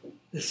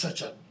 It's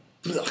such a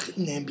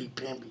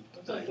namby-pamby.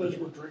 I thought those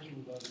were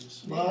drinking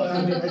buddies. Well,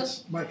 I mean,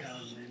 that's my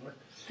kind of enabler.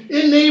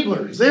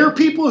 Enablers. They are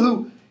people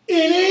who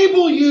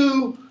enable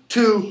you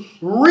to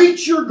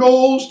reach your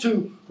goals,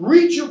 to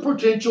reach your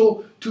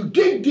potential, to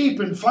dig deep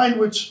and find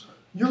what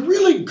you're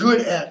really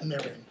good at and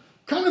everything.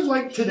 Kind of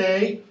like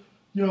today,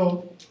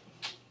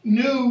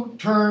 new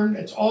term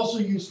that's also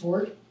used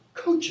for it,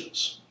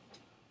 coaches.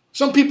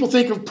 Some people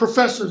think of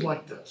professors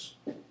like this.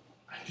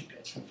 I think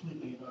that's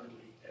completely and utterly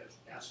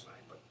asinine,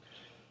 but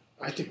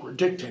I think we're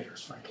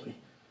dictators, frankly.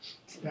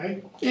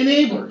 Okay?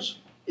 Enablers.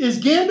 Is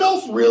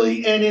Gandalf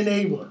really an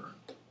enabler?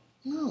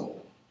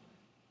 No.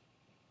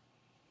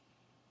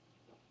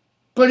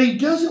 But he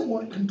doesn't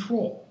want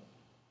control.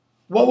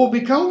 What will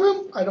become of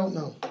him? I don't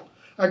know.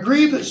 I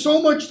grieve that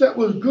so much that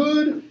was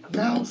good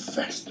now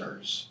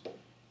festers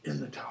in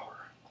the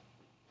tower.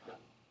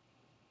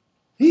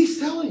 He's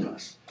telling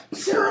us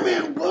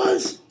Saruman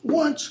was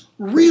once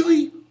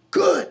really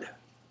good.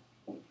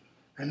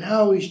 And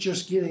now he's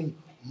just getting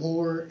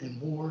more and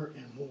more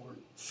and more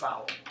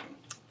foul.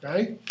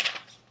 Okay?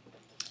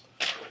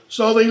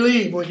 So they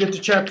leave. When we get to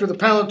chapter of the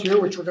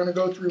Palantir, which we're going to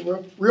go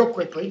through real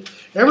quickly.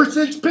 Ever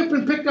since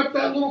Pippin picked up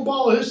that little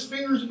ball, his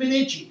fingers have been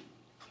itchy.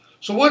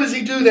 So what does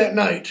he do that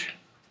night?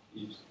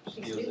 He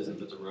Steals it and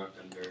puts a rock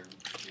under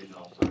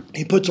Gandalf's arm.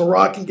 He puts a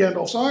rock in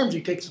Gandalf's arms.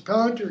 He takes the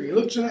palantir. He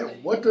looks at it.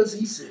 And what does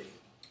he see?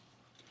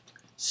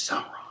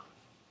 Sauron,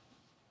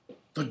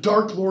 the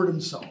Dark Lord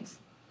himself.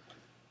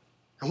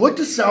 And what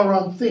does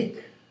Sauron think?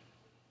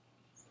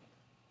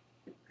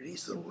 That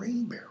he's the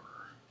ring bearer,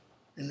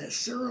 and that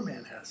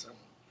Saruman has him.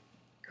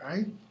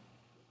 Okay.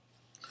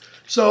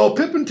 So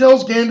Pippin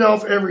tells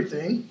Gandalf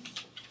everything,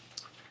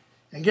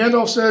 and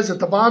Gandalf says at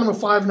the bottom of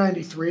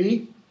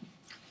 593.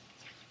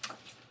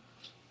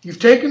 You've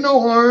taken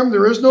no harm,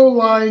 there is no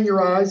lie in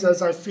your eyes,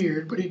 as I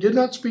feared, but he did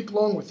not speak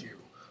long with you.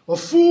 A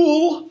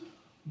fool,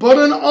 but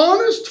an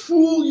honest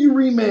fool you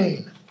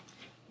remain.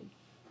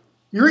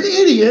 You're an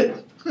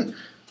idiot,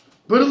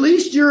 but at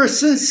least you're a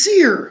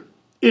sincere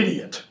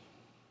idiot.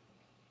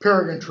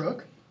 Peregrine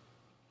Truck.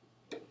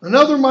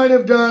 Another might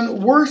have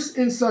done worse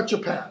in such a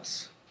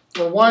pass,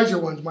 or wiser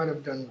ones might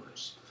have done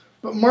worse.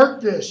 But mark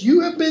this,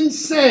 you have been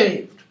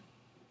saved.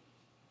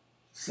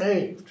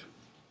 Saved.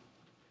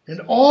 And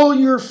all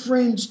your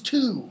friends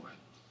too,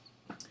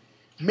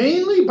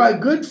 mainly by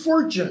good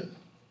fortune.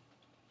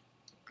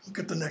 Look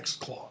at the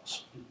next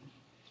clause.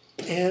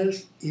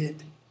 As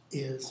it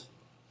is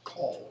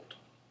called.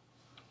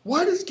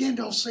 Why does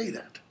Gandalf say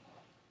that?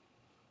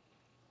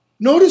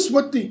 Notice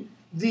what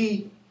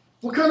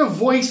what kind of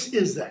voice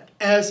is that?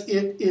 As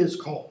it is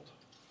called.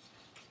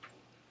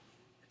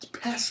 It's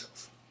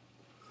passive.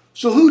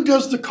 So who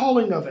does the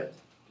calling of it?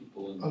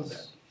 People in Of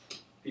this, that.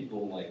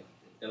 people like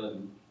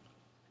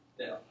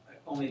that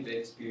only they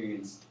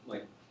experience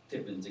like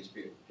Pippin's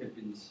experience.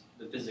 Pippin's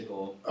the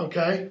physical.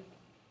 Okay.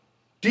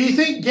 Do you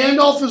think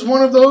Gandalf is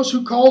one of those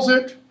who calls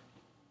it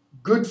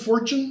good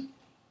fortune?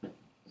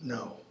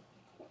 No.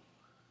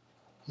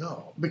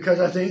 No, because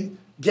I think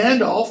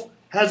Gandalf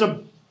has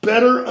a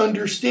better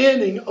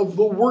understanding of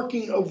the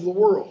working of the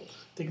world.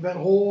 Think of that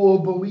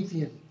whole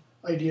Boethian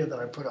idea that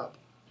I put up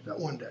that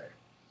one day.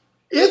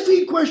 If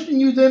he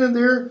questioned you then and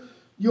there,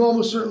 you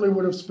almost certainly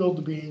would have spilled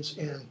the beans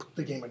and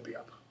the game would be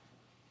up.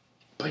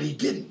 But he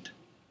didn't.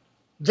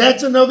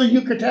 That's another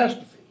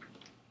eucatastrophe.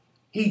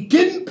 He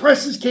didn't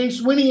press his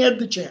case when he had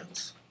the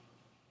chance.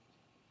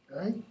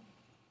 Okay?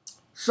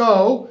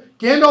 So,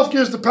 Gandalf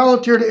gives the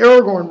palantir to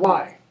Aragorn.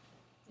 Why?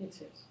 It's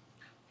his.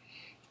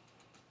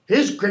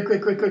 His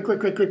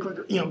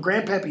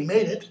grandpappy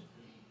made it,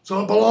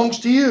 so it belongs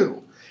to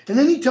you. And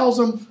then he tells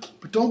him,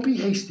 but don't be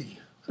hasty.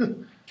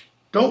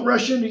 Don't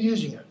rush into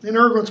using it. Then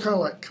Aragorn's kind of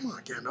like, come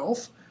on,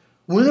 Gandalf.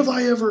 When have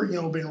I ever,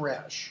 been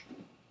rash?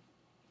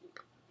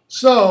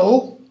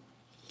 So,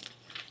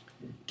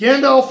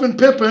 Gandalf and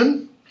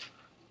Pippin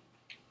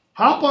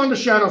hop onto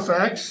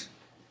Shadowfax,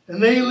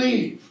 and they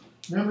leave.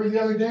 Remember the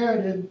other day I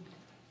did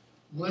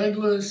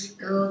Legolas,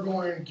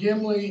 Aragorn,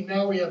 Gimli.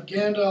 Now we have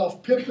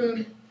Gandalf,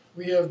 Pippin.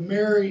 We have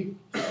Merry,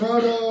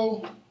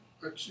 Frodo.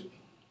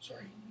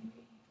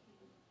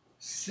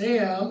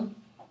 Sam,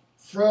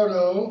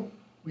 Frodo.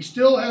 We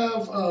still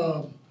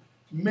have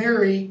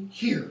Merry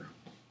here.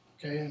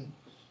 Okay, and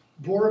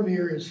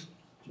Boromir is,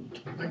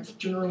 like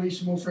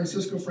Generalissimo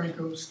Francisco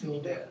Franco, is still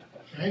dead.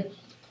 Okay?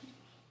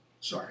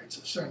 Sorry, it's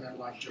a Saturday Night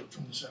Live joke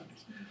from the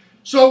 70s.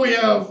 So we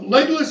have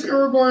Legolas,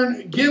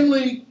 Aragorn,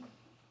 Gimli,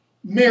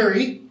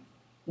 Merry,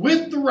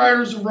 with the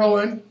Riders of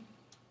Rohan,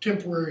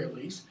 temporary at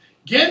least.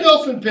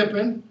 Gandalf and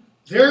Pippin,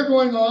 they're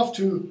going off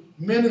to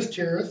Minas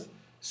Tirith.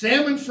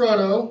 Sam and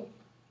Frodo,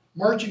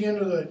 marching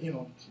into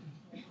the,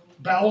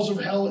 bowels of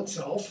hell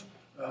itself.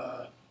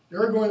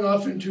 They're going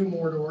off into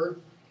Mordor,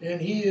 and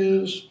he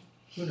is,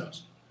 who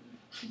knows?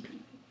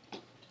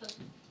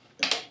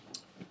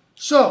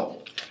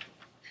 So,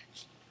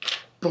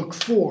 Book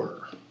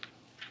 4,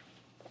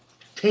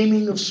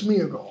 Taming of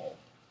Smeagol,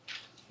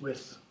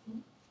 with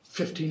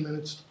 15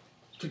 minutes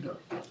to go.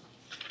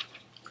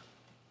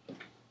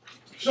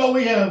 So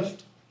we have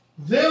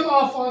them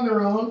off on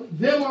their own,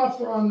 them off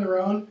on their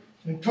own,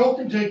 and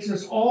Tolkien takes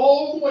us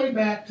all the way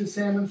back to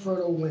Sam and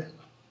Frodo when?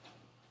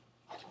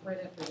 Right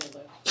after they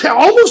left. Yeah,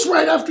 almost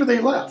right after they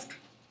left.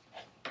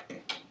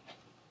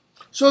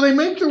 So they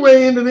make their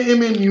way into the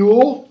Emyn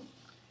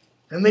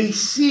and they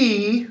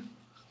see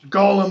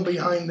Gollum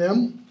behind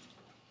them,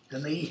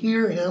 and they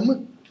hear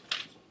him,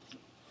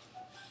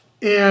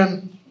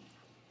 and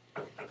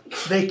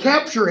they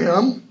capture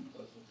him.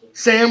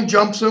 Sam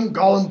jumps him,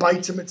 Gollum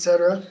bites him,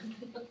 etc.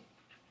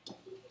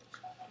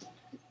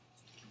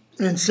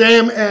 And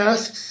Sam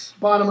asks,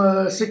 bottom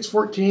of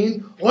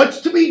 614,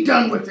 what's to be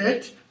done with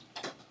it?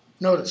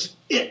 Notice,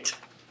 it,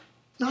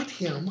 not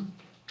him.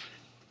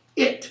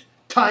 It.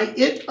 Tie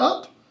it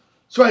up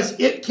so as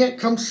it can't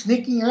come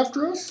sneaking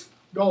after us?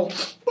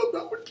 Gollum, but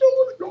that would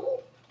kill us,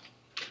 Gollum.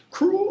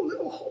 Cruel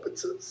little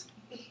hobbitses.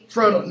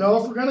 Frodo, no,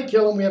 if we're going to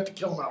kill him, we have to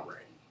kill him outright.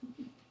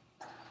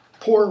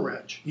 Poor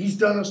wretch. He's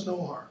done us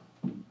no harm.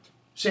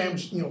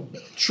 Sam's,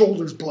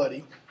 shoulders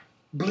bloody,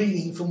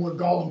 bleeding from where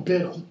Gollum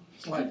bit him.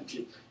 Like,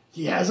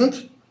 he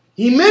hasn't.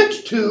 He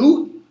meant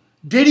to.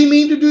 Did he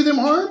mean to do them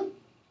harm?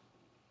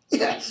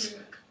 Yes.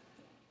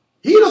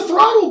 He'd have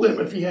throttled them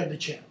if he had the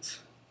chance.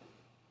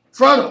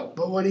 Frodo,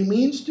 but what he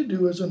means to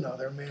do is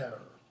another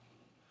matter.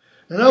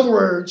 In other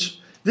words,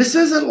 This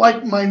isn't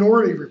like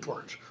Minority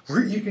Report,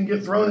 where you can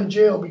get thrown in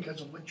jail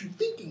because of what you're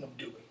thinking of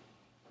doing.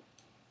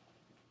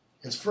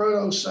 As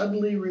Frodo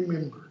suddenly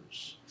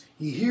remembers,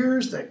 he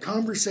hears that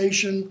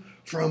conversation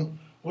from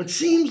what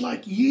seems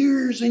like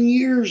years and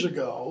years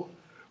ago,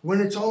 when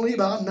it's only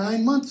about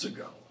 9 months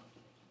ago.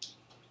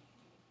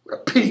 What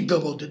a pity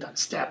Bilbo did not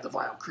stab the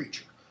vile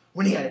creature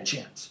when he had a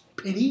chance.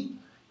 Pity?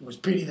 It was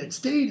pity that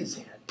stayed his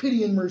hand.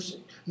 Pity and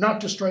mercy,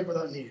 not to strike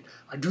without need.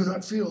 I do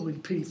not feel any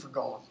pity for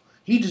Gollum.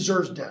 He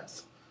deserves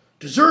death.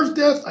 Deserves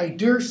death? I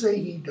dare say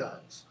he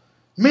does.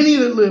 Many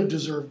that live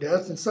deserve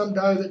death, and some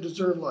die that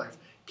deserve life.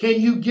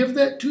 Can you give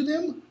that to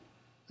them?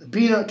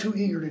 Be not too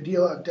eager to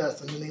deal out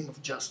death in the name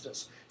of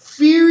justice,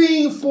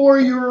 fearing for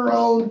your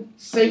own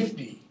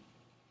safety.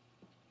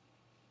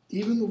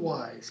 Even the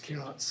wise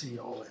cannot see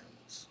all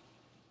ends.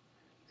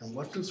 And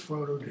what does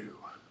Frodo do?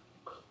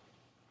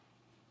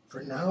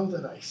 For now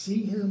that I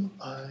see him,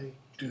 I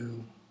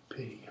do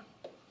pity him.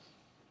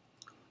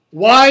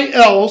 Why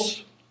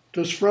else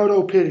does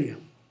Frodo pity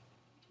him?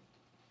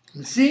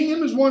 And seeing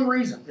him is one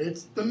reason.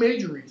 It's the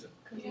major reason.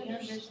 Because he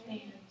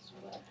understands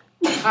what.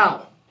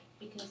 How?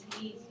 Because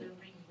he's the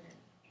ring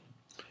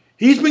bearer.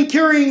 He's been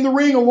carrying the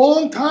ring a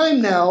long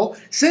time now,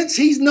 since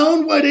he's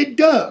known what it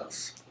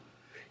does.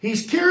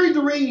 He's carried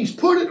the ring, he's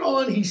put it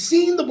on, he's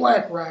seen the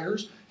Black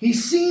Riders,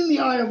 he's seen the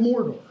Eye of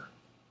Mordor.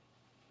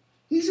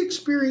 He's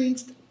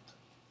experienced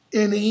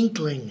an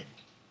inkling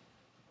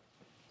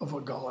of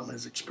what Gollum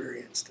has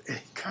experienced. And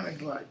kind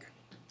of like,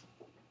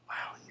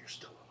 wow, and you're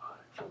still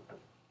alive.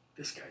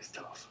 This guy's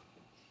tough.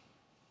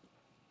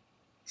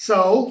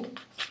 So,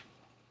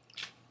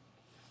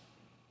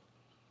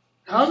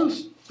 how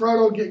does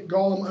Frodo get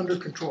Gollum under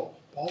control?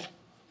 Paul?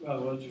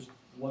 Well, just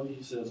what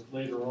he says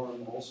later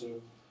on also,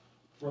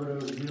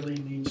 Frodo really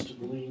needs to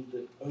believe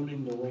that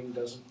owning the ring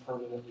doesn't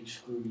permanently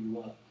screw you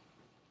up.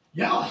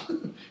 Yeah,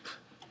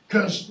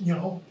 because,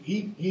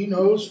 he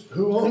knows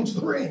who owns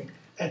the ring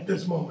at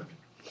this moment.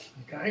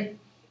 Okay?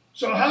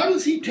 So how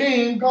does he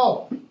tame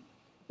Gollum?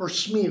 Or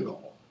Smeagol?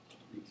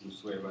 You can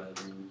swear by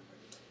the ring.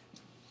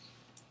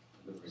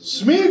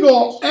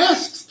 Smeagol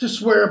asks to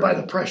swear by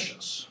the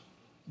precious.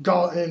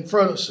 And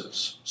Frodo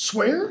says,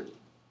 swear?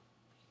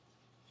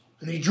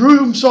 And he drew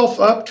himself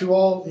up to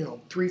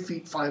all, 3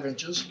 feet 5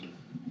 inches,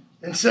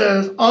 and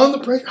says, on the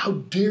precious, how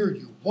dare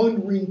you?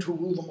 One ring to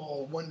rule them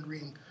all, one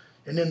ring,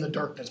 and in the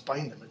darkness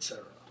bind them,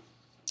 etc.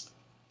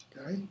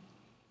 Okay?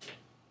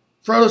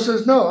 Frodo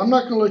says, no, I'm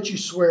not going to let you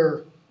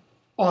swear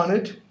on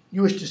it.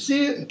 You wish to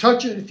see it and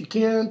touch it if you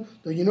can,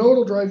 though you know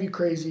it'll drive you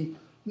crazy.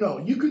 No,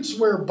 you can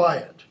swear by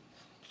it.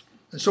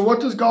 And so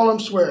what does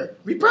Gollum swear?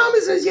 We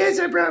promises, yes,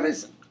 I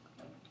promise.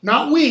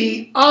 Not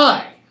we,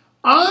 I.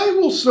 I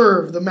will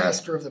serve the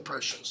master of the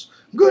precious.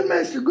 Good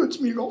master, good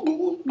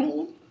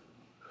Smeagol.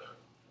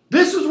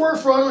 This is where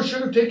Frodo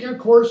should have taken a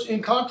course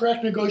in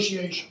contract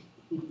negotiation.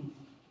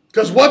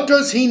 Because what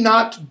does he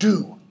not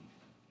do?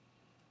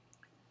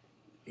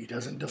 He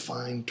doesn't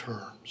define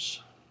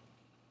terms.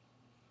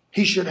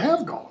 He should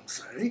have Gollum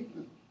say,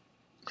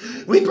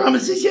 we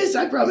promises, yes,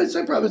 I promise.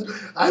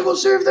 I will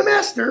serve the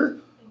master,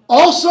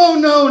 also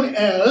known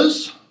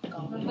as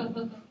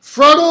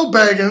Frodo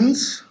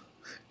Baggins,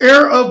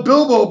 heir of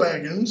Bilbo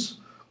Baggins,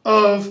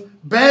 of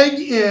Bag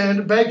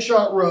End,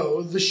 Bagshot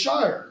Road, the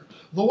Shire,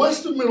 the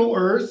west of Middle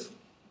Earth,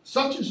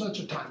 such and such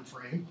a time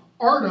frame,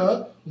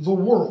 Arda, the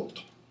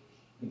world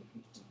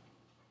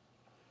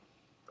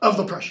of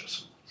the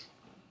precious.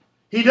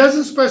 He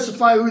doesn't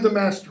specify who the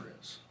master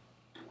is,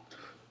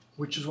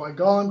 which is why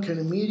Gollum can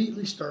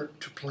immediately start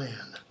to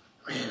plan.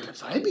 Well,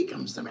 if I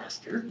becomes the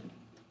master,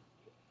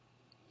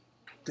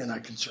 then I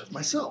can serve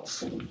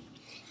myself,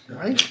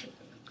 right?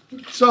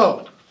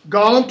 So,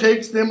 Gollum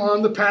takes them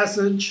on the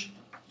passage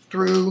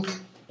through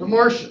the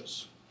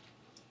marshes.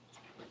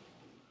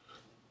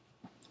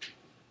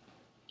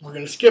 We're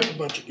going to skip a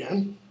bunch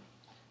again.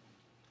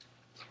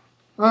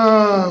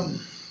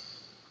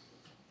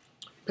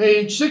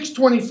 Page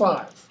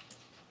 625.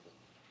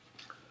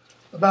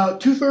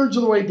 About 2/3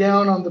 of the way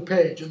down on the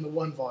page in the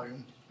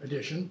 1-volume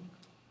edition,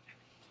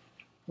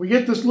 we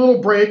get this little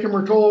break and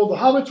we're told the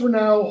hobbits were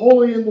now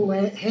wholly in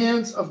the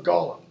hands of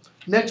Gollum.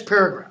 Next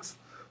paragraph.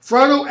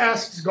 Frodo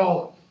asks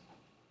Gollum,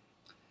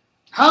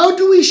 how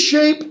do we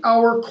shape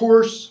our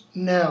course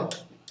now,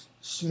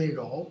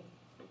 Smeagol?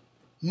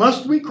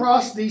 Must we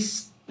cross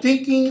these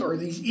stinking or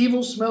these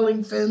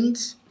evil-smelling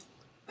fens?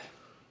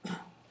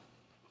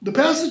 The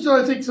passage that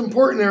I think is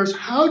important there is,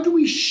 how do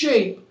we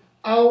shape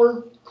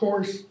our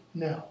course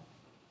now?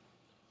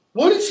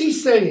 What is he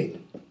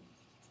saying?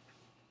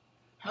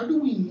 How do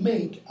we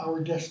make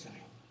our destiny?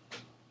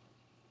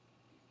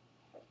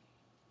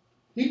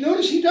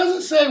 Notice he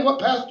doesn't say, what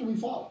path do we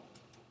follow?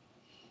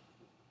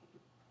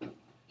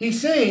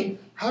 He's saying,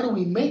 how do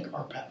we make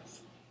our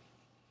path?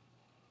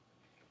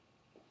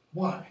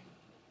 Why?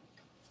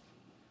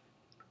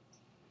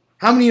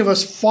 How many of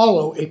us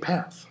follow a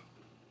path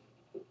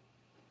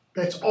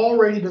that's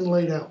already been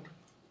laid out?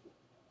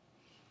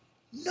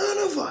 None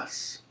of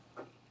us.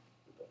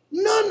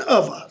 None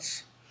of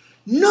us.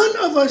 None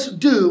of us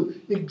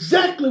do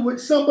exactly what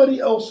somebody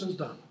else has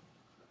done.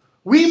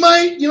 We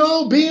might,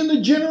 be in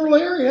the general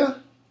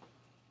area,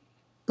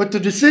 but the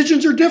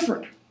decisions are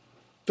different.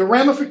 The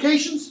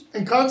ramifications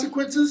and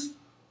consequences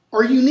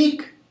are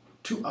unique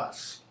to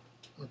us.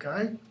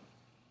 Okay?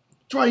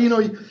 That's why,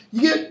 you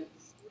get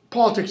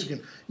politics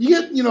again. You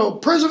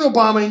get, President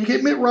Obama and you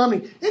get Mitt Romney,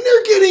 and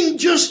they're getting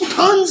just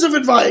tons of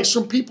advice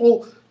from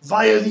people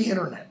via the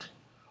internet.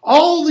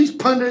 All these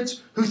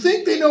pundits who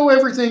think they know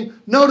everything,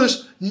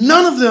 notice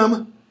none of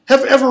them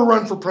have ever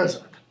run for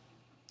president.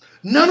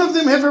 None of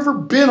them have ever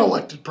been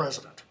elected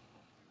president.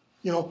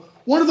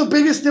 One of the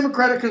biggest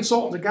Democratic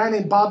consultants, a guy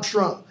named Bob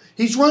Shrum,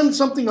 he's run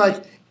something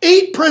like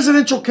 8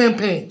 presidential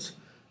campaigns.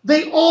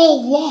 They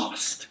all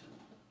lost.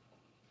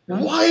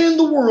 Why in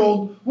the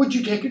world would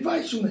you take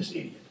advice from this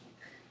idiot?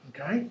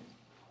 Okay?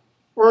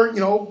 Or,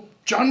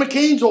 John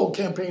McCain's old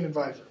campaign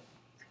advisor.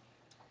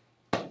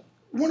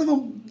 One of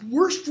the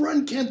worst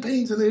run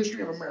campaigns in the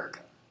history of America.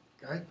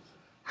 Okay?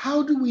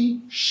 How do we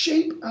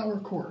shape our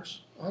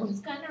course? Autumn? This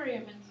kind of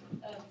reminds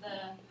of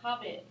the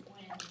Hobbit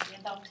when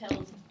Gandalf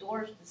tells the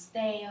dwarves to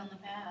stay on the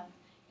path,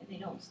 and they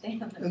don't stay on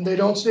the path. And they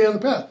don't stay on the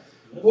path.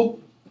 Well,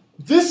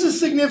 this is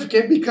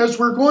significant because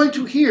we're going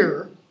to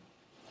hear,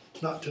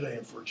 not today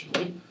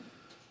unfortunately,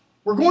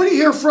 we're going to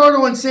hear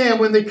Frodo and Sam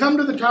when they come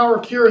to the Tower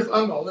of Cirith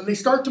Ungol and they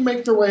start to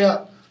make their way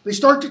up. They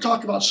start to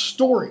talk about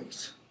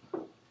stories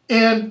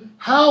and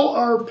how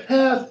our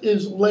path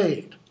is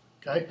laid.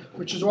 Okay,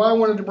 which is why I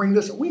wanted to bring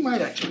this up. We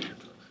might actually get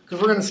to it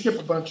because we're going to skip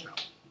a bunch now.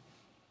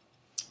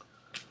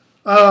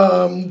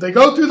 They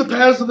go through the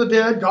paths of the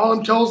dead.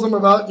 Gollum tells them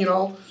about,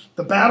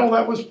 the battle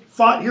that was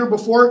fought here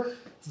before.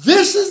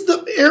 This is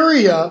the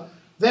area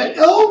that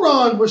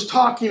Elrond was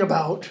talking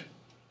about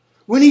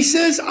when he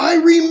says, I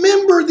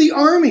remember the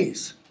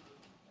armies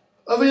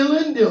of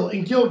Elendil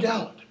and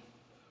Gil-galad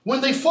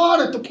when they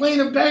fought at the plain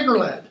of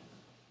Dagorlad.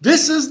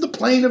 This is the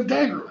plain of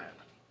Dagorlad.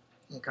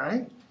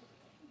 Okay?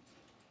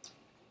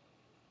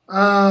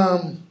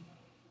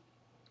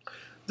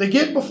 They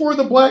get before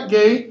the Black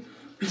Gate.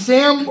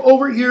 Sam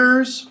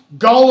overhears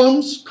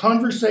Gollum's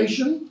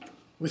conversation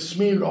with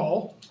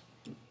Smeagol,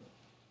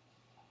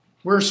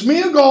 where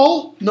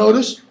Smeagol,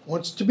 notice,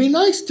 wants to be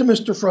nice to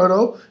Mr.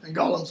 Frodo, and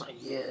Gollum's like,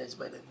 yes,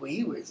 but if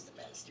we was the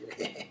master,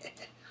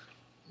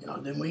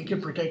 then we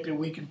can protect it.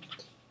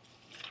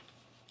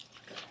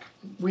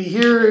 We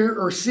hear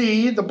or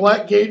see the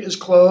Black Gate is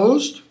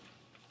closed,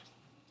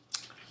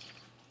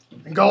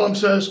 and Gollum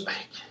says,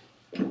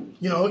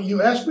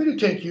 you asked me to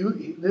take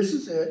you. This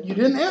is it. You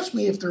didn't ask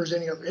me if there's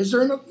any other. Is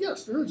there another?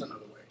 Yes, there is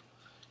another way.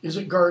 Is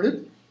it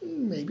guarded?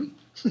 Maybe.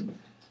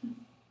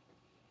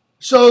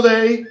 So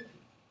they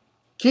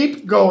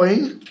keep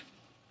going.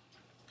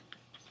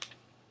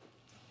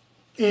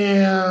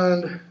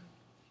 And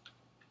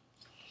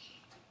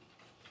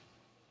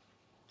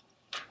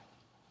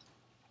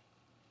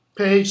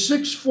page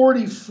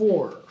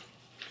 644.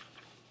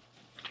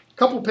 A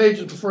couple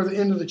pages before the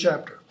end of the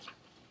chapter.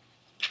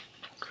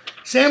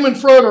 Sam and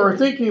Frodo are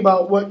thinking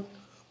about what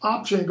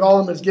option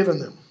Gollum has given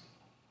them.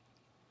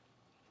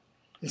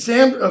 And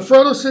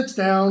Frodo sits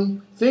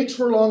down, thinks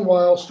for a long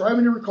while,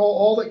 striving to recall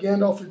all that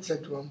Gandalf had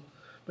said to him.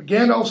 But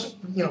Gandalf's,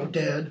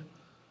 dead.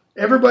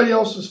 Everybody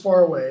else is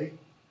far away.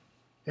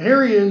 And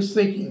here he is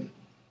thinking.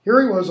 Here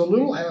he was, a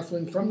little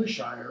halfling from the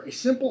Shire, a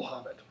simple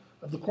hobbit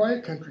of the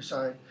quiet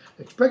countryside,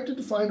 expected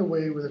to find a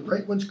way where the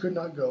great ones could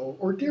not go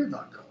or dared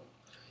not go.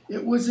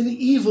 It was an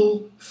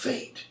evil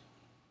fate.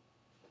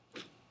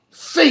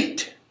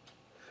 Fate,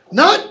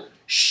 not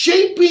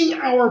shaping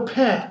our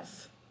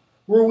path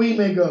where we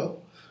may go.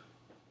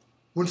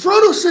 When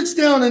Frodo sits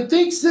down and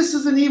thinks this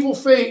is an evil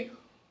fate,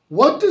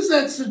 what does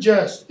that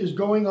suggest is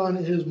going on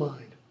in his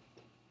mind?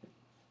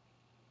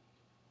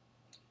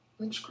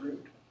 I'm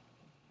screwed.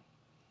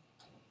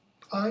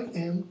 I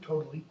am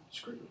totally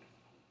screwed.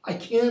 I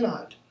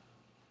cannot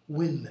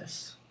win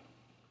this.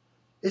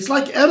 It's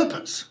like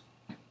Oedipus,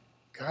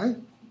 okay?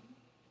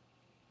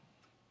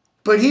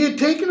 But he had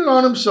taken it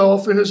on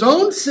himself in his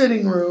own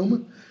sitting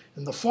room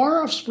in the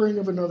far-off spring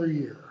of another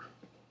year.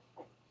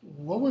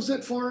 What was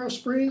that far-off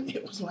spring?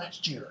 It was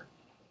last year.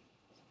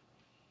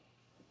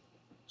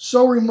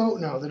 So remote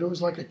now that it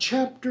was like a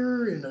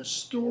chapter in a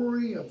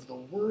story of the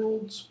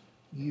world's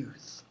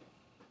youth.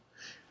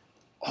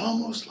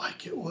 Almost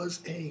like it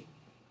was a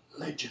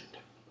legend.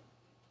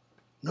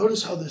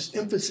 Notice how this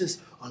emphasis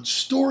on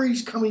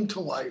stories coming to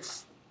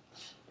life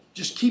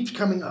just keeps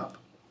coming up.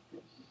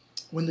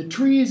 When the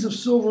trees of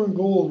silver and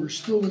gold were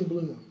still in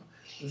bloom,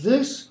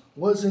 this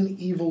was an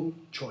evil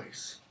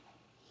choice.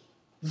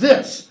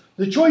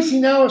 The choice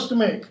he now has to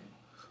make.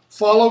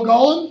 Follow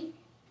Gollum?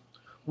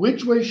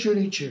 Which way should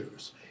he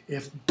choose?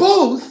 If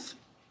both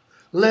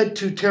led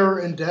to terror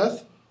and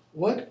death,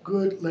 what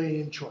good lay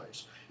in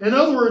choice? In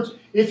other words,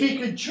 if he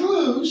could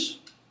choose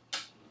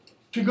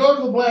to go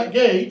to the Black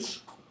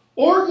Gates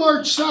or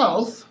march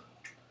south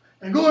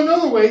and go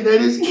another way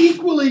that is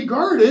equally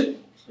guarded,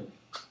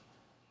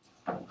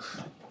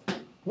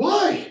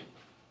 why?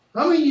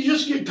 I mean, you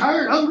just get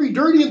tired, hungry,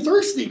 dirty, and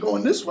thirsty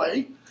going this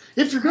way.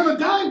 If you're going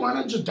to die, why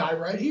not just die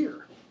right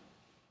here?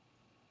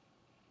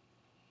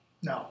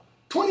 No.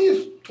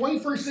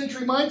 21st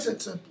century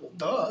mindset said, well,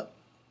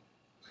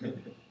 duh.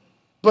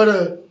 But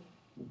a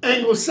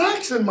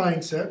Anglo-Saxon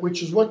mindset,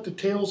 which is what the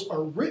tales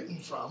are written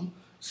from,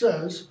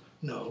 says,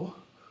 no,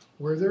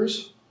 where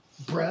there's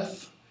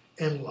breath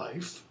and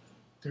life,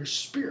 there's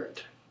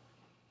spirit.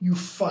 You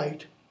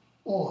fight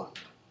on.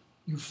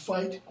 You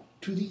fight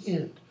to the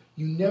end.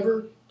 You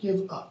never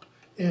give up.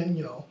 And,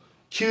 you know,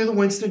 cue the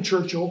Winston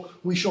Churchill,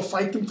 we shall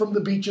fight them from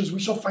the beaches, we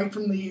shall fight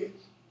from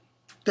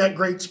that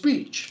great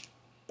speech.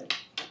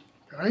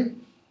 Okay?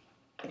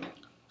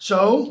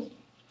 So,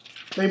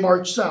 they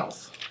march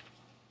south.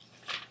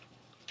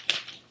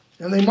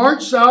 And they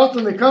march south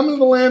and they come to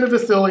the land of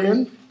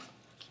Ithilien.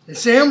 And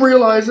Sam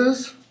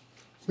realizes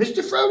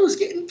Mr. Frodo's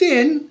getting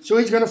thin, so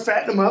he's going to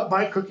fatten him up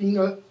by cooking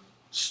a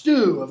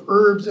stew of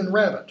herbs and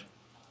rabbit.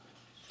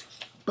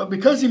 But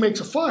because he makes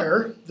a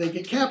fire, they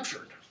get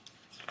captured.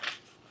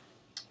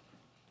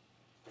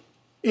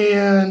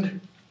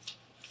 And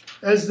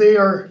as they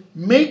are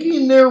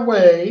making their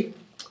way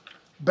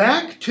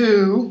back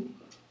to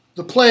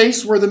the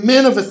place where the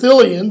men of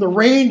Ithilien, the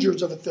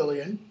rangers of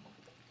Ithilien,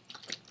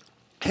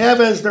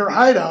 have as their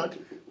hideout,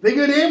 they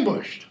get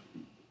ambushed.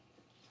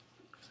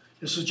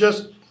 This is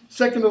just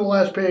second to the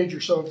last page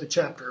or so of the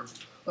chapter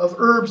of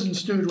herbs and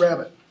stewed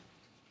rabbit.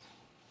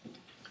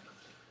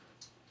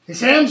 And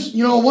Sam's,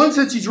 you know, in one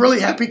sense he's really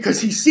happy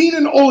because he's seen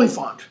an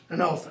oliphant, an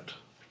elephant.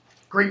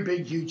 Great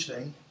big huge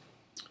thing.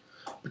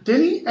 But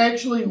then he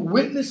actually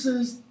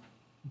witnesses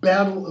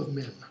battle of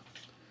men.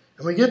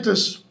 And we get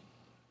this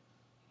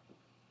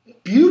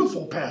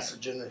beautiful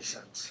passage in a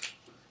sense.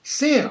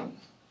 Sam,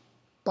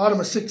 bottom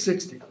of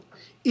 660,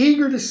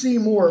 eager to see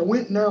more,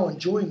 went now and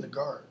joined the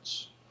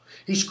guards.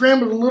 He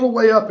scrambled a little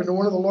way up into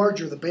one of the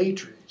larger of the bay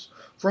trees.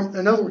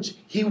 In other words,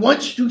 he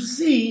wants to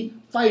see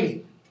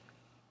fighting.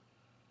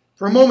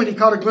 For a moment he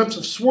caught a glimpse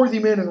of swarthy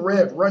men in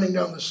red running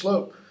down the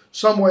slope,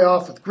 some way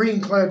off with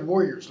green-clad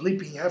warriors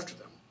leaping after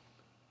them.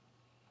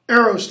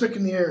 Arrows stuck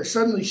in the air.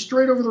 Suddenly,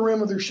 straight over the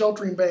rim of their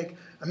sheltering bank,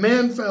 a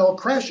man fell,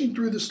 crashing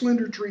through the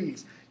slender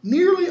trees,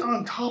 nearly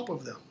on top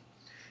of them.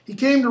 He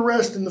came to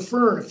rest in the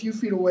fern a few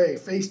feet away,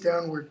 face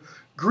downward,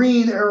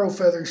 green arrow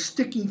feathers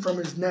sticking from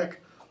his neck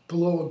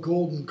below a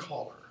golden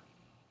collar.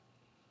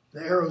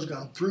 The arrow's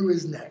gone through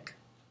his neck.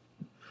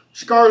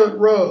 Scarlet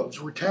robes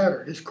were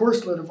tattered, his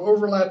corselet of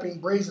overlapping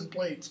brazen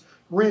plates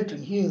rent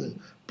and hewn.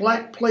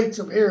 Black plaits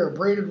of hair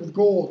braided with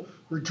gold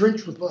were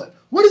drenched with blood.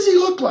 What does he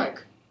look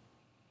like?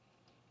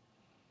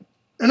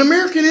 An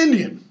American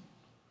Indian.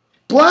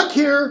 Black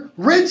hair,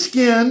 red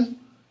skin,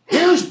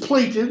 hair's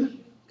plaited,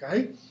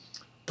 okay?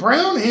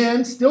 Brown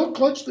hands still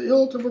clutched the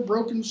hilt of a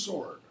broken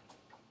sword.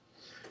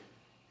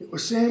 It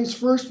was Sam's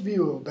first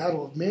view of a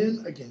battle of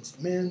men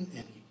against men,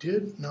 and he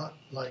did not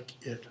like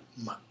it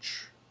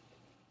much.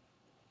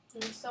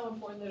 And it's so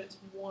important that it's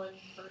one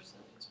person,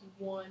 it's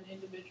one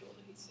individual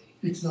that he sees.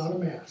 It's not a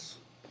mass.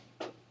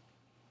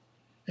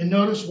 And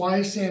notice, why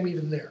is Sam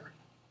even there?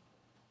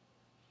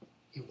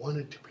 He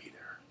wanted to be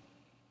there.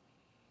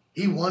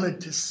 He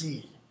wanted to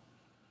see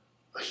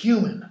a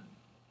human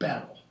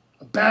battle,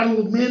 a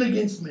battle of men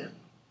against men.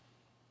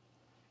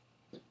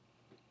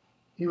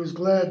 He was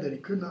glad that he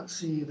could not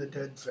see the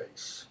dead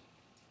face.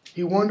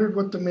 He wondered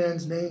what the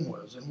man's name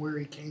was and where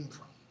he came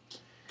from.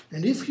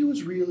 And if he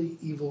was really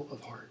evil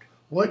of heart,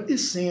 what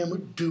is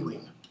Sam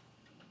doing?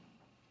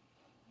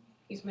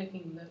 He's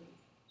making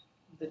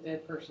the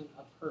dead person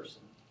a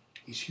person.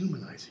 He's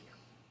humanizing him.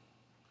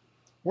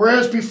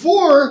 Whereas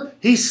before,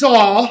 he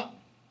saw,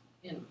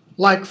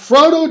 like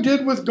Frodo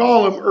did with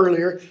Gollum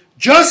earlier,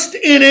 just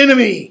an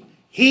enemy.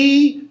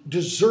 He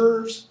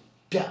deserves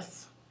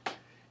death.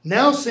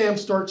 Now Sam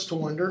starts to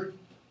wonder,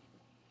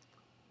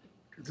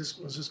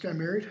 was this guy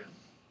married?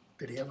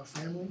 Did he have a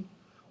family?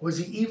 Was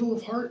he evil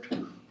of heart?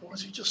 Or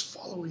was he just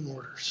following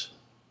orders?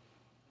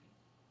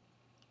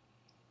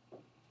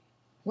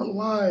 What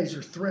lies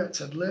or threats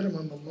had led him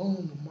on the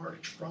lone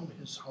march from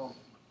his home?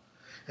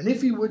 And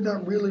if he would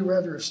not really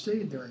rather have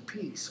stayed there in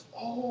peace,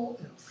 all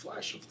in a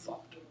flash of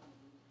thought.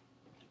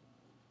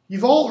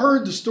 You've all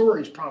heard the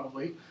stories,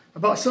 probably,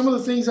 about some of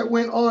the things that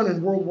went on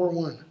in World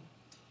War I.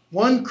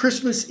 One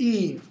Christmas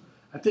Eve,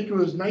 I think it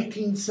was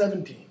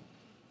 1917,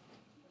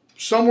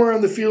 somewhere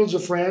in the fields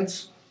of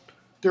France,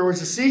 there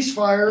was a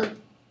ceasefire.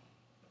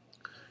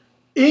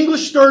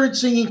 English started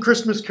singing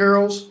Christmas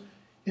carols,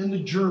 and the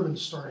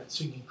Germans started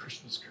singing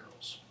Christmas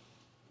carols.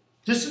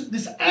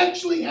 This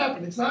actually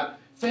happened. It's not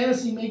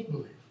fantasy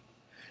make-believe.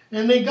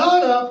 And they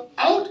got up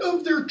out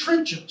of their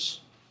trenches,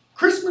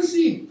 Christmas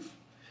Eve,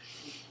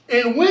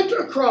 and went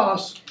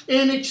across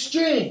and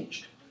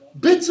exchanged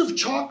bits of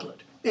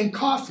chocolate and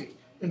coffee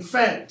and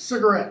fags,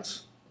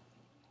 cigarettes,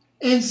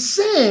 and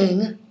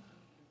sang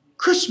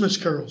Christmas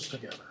carols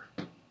together.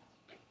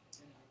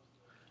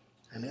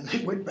 And then they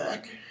went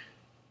back,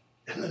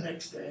 and the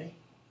next day,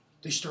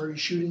 they started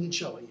shooting and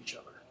shelling each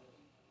other.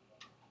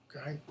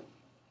 Okay?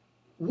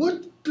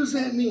 What does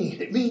that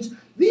mean? It means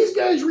these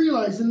guys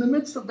realized in the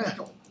midst of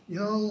battle,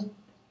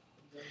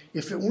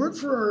 if it weren't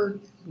for our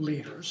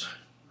leaders,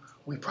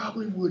 we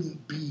probably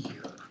wouldn't be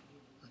here.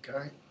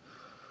 Okay?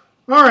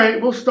 All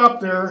right, we'll stop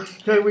there.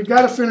 Okay, we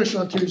got to finish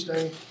on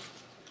Tuesday.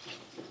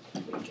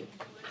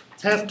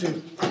 Have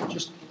to,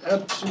 just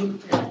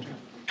absolutely have to.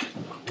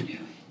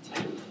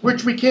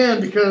 Which we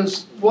can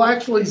because we'll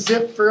actually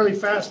zip fairly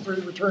fast through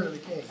the Return of the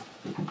King.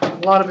 A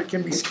lot of it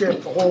can be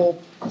skipped. The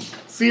whole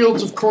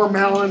fields of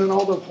Cormallen and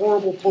all the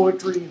horrible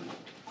poetry.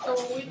 So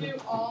will we do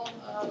all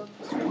of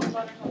Scripture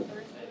letters on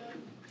Thursday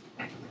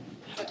then?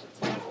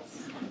 Is that what's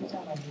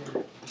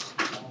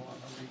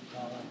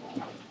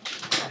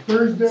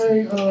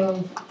Thursday,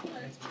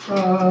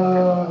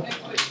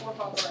 next week, 4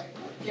 o'clock, right?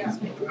 Yeah.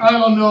 I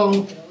don't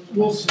know.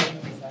 We'll see.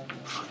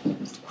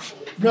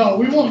 No,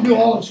 we won't do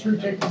all of Screw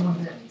Tape in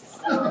one day.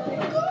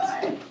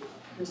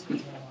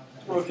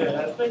 Okay,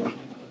 I think,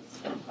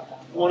 I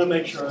want to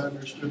make sure I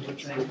understood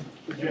what you're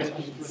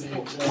projecting for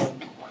the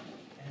exam.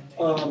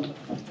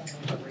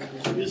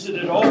 Is it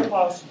at all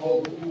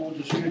possible that we will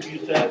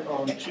distribute that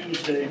on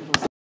Tuesday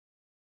for